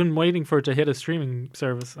of been waiting for it to hit a streaming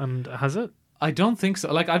service, and has it? I don't think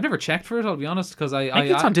so. Like, I've never checked for it, I'll be honest, because I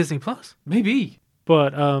think it's on Disney Plus. Maybe.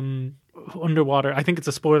 But Underwater, I think it's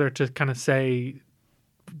a spoiler to kind of say,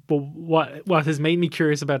 but what has made me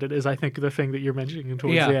curious about it is, I think, the thing that you're mentioning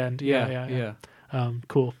towards the end. Yeah.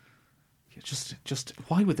 Cool. Yeah, just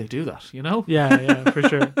why would they do that, you know? Yeah, for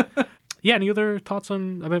sure. Yeah, any other thoughts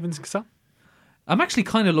about Vincent Cassel? I'm actually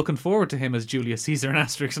kind of looking forward to him as Julius Caesar in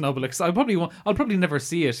Asterix and Obelix. I'll probably never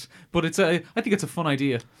see it, but I think it's a fun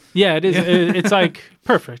idea. Yeah, it is. It's like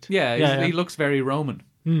perfect. Yeah, he looks very Roman.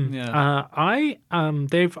 Yeah.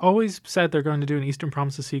 They've always said they're going to do an Eastern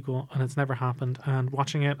Promises sequel, and it's never happened. And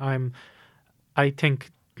watching it, I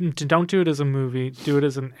think, don't do it as a movie. Do it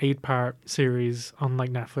as an 8-part series on like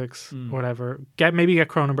Netflix or whatever. Maybe get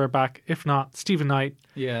Cronenberg back. If not, Stephen Knight.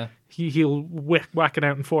 Yeah, he'll whack it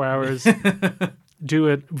out in 4 hours. Do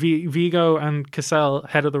it. Vigo and Cassel,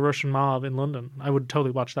 head of the Russian mob in London. I would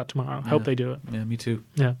totally watch that tomorrow. Hope they do it. Yeah, me too.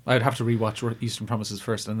 Yeah, I'd have to rewatch Eastern Promises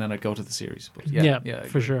first, and then I'd go to the series. But yeah,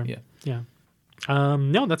 for sure. Yeah.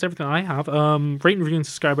 No, that's everything I have. Rate and review and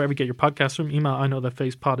subscribe wherever you get your podcasts from. Email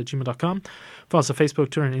iknowthatfacepod@gmail.com. Follow us on Facebook,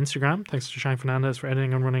 Twitter, and Instagram. Thanks to Shane Fernandez for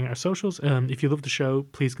editing and running our socials. If you love the show,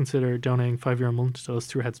 please consider donating €5 a month to us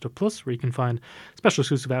through Headstuff Plus, where you can find special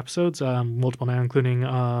exclusive episodes, multiple now, including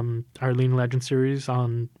our Lean Legend series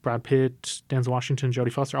on Brad Pitt, Denzel Washington,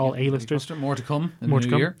 Jodie Foster, all A-listers. More to come in the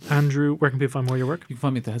new year. Andrew, where can people find more of your work? You can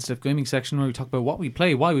find me at the Headstuff Gaming section, where we talk about what we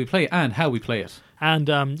play, why we play, and how we play it. And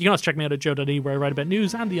you can also check me out at joe.e, where I write about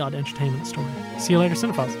news and the odd entertainment story. See you later,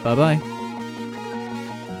 Cinephiles. Bye-bye.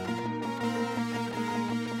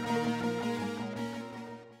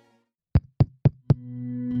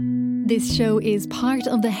 This show is part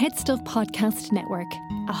of the Headstuff Podcast Network,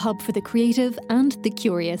 a hub for the creative and the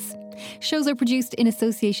curious. Shows are produced in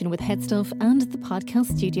association with Headstuff and the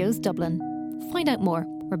Podcast Studios Dublin. Find out more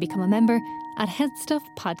or become a member at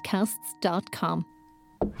headstuffpodcasts.com.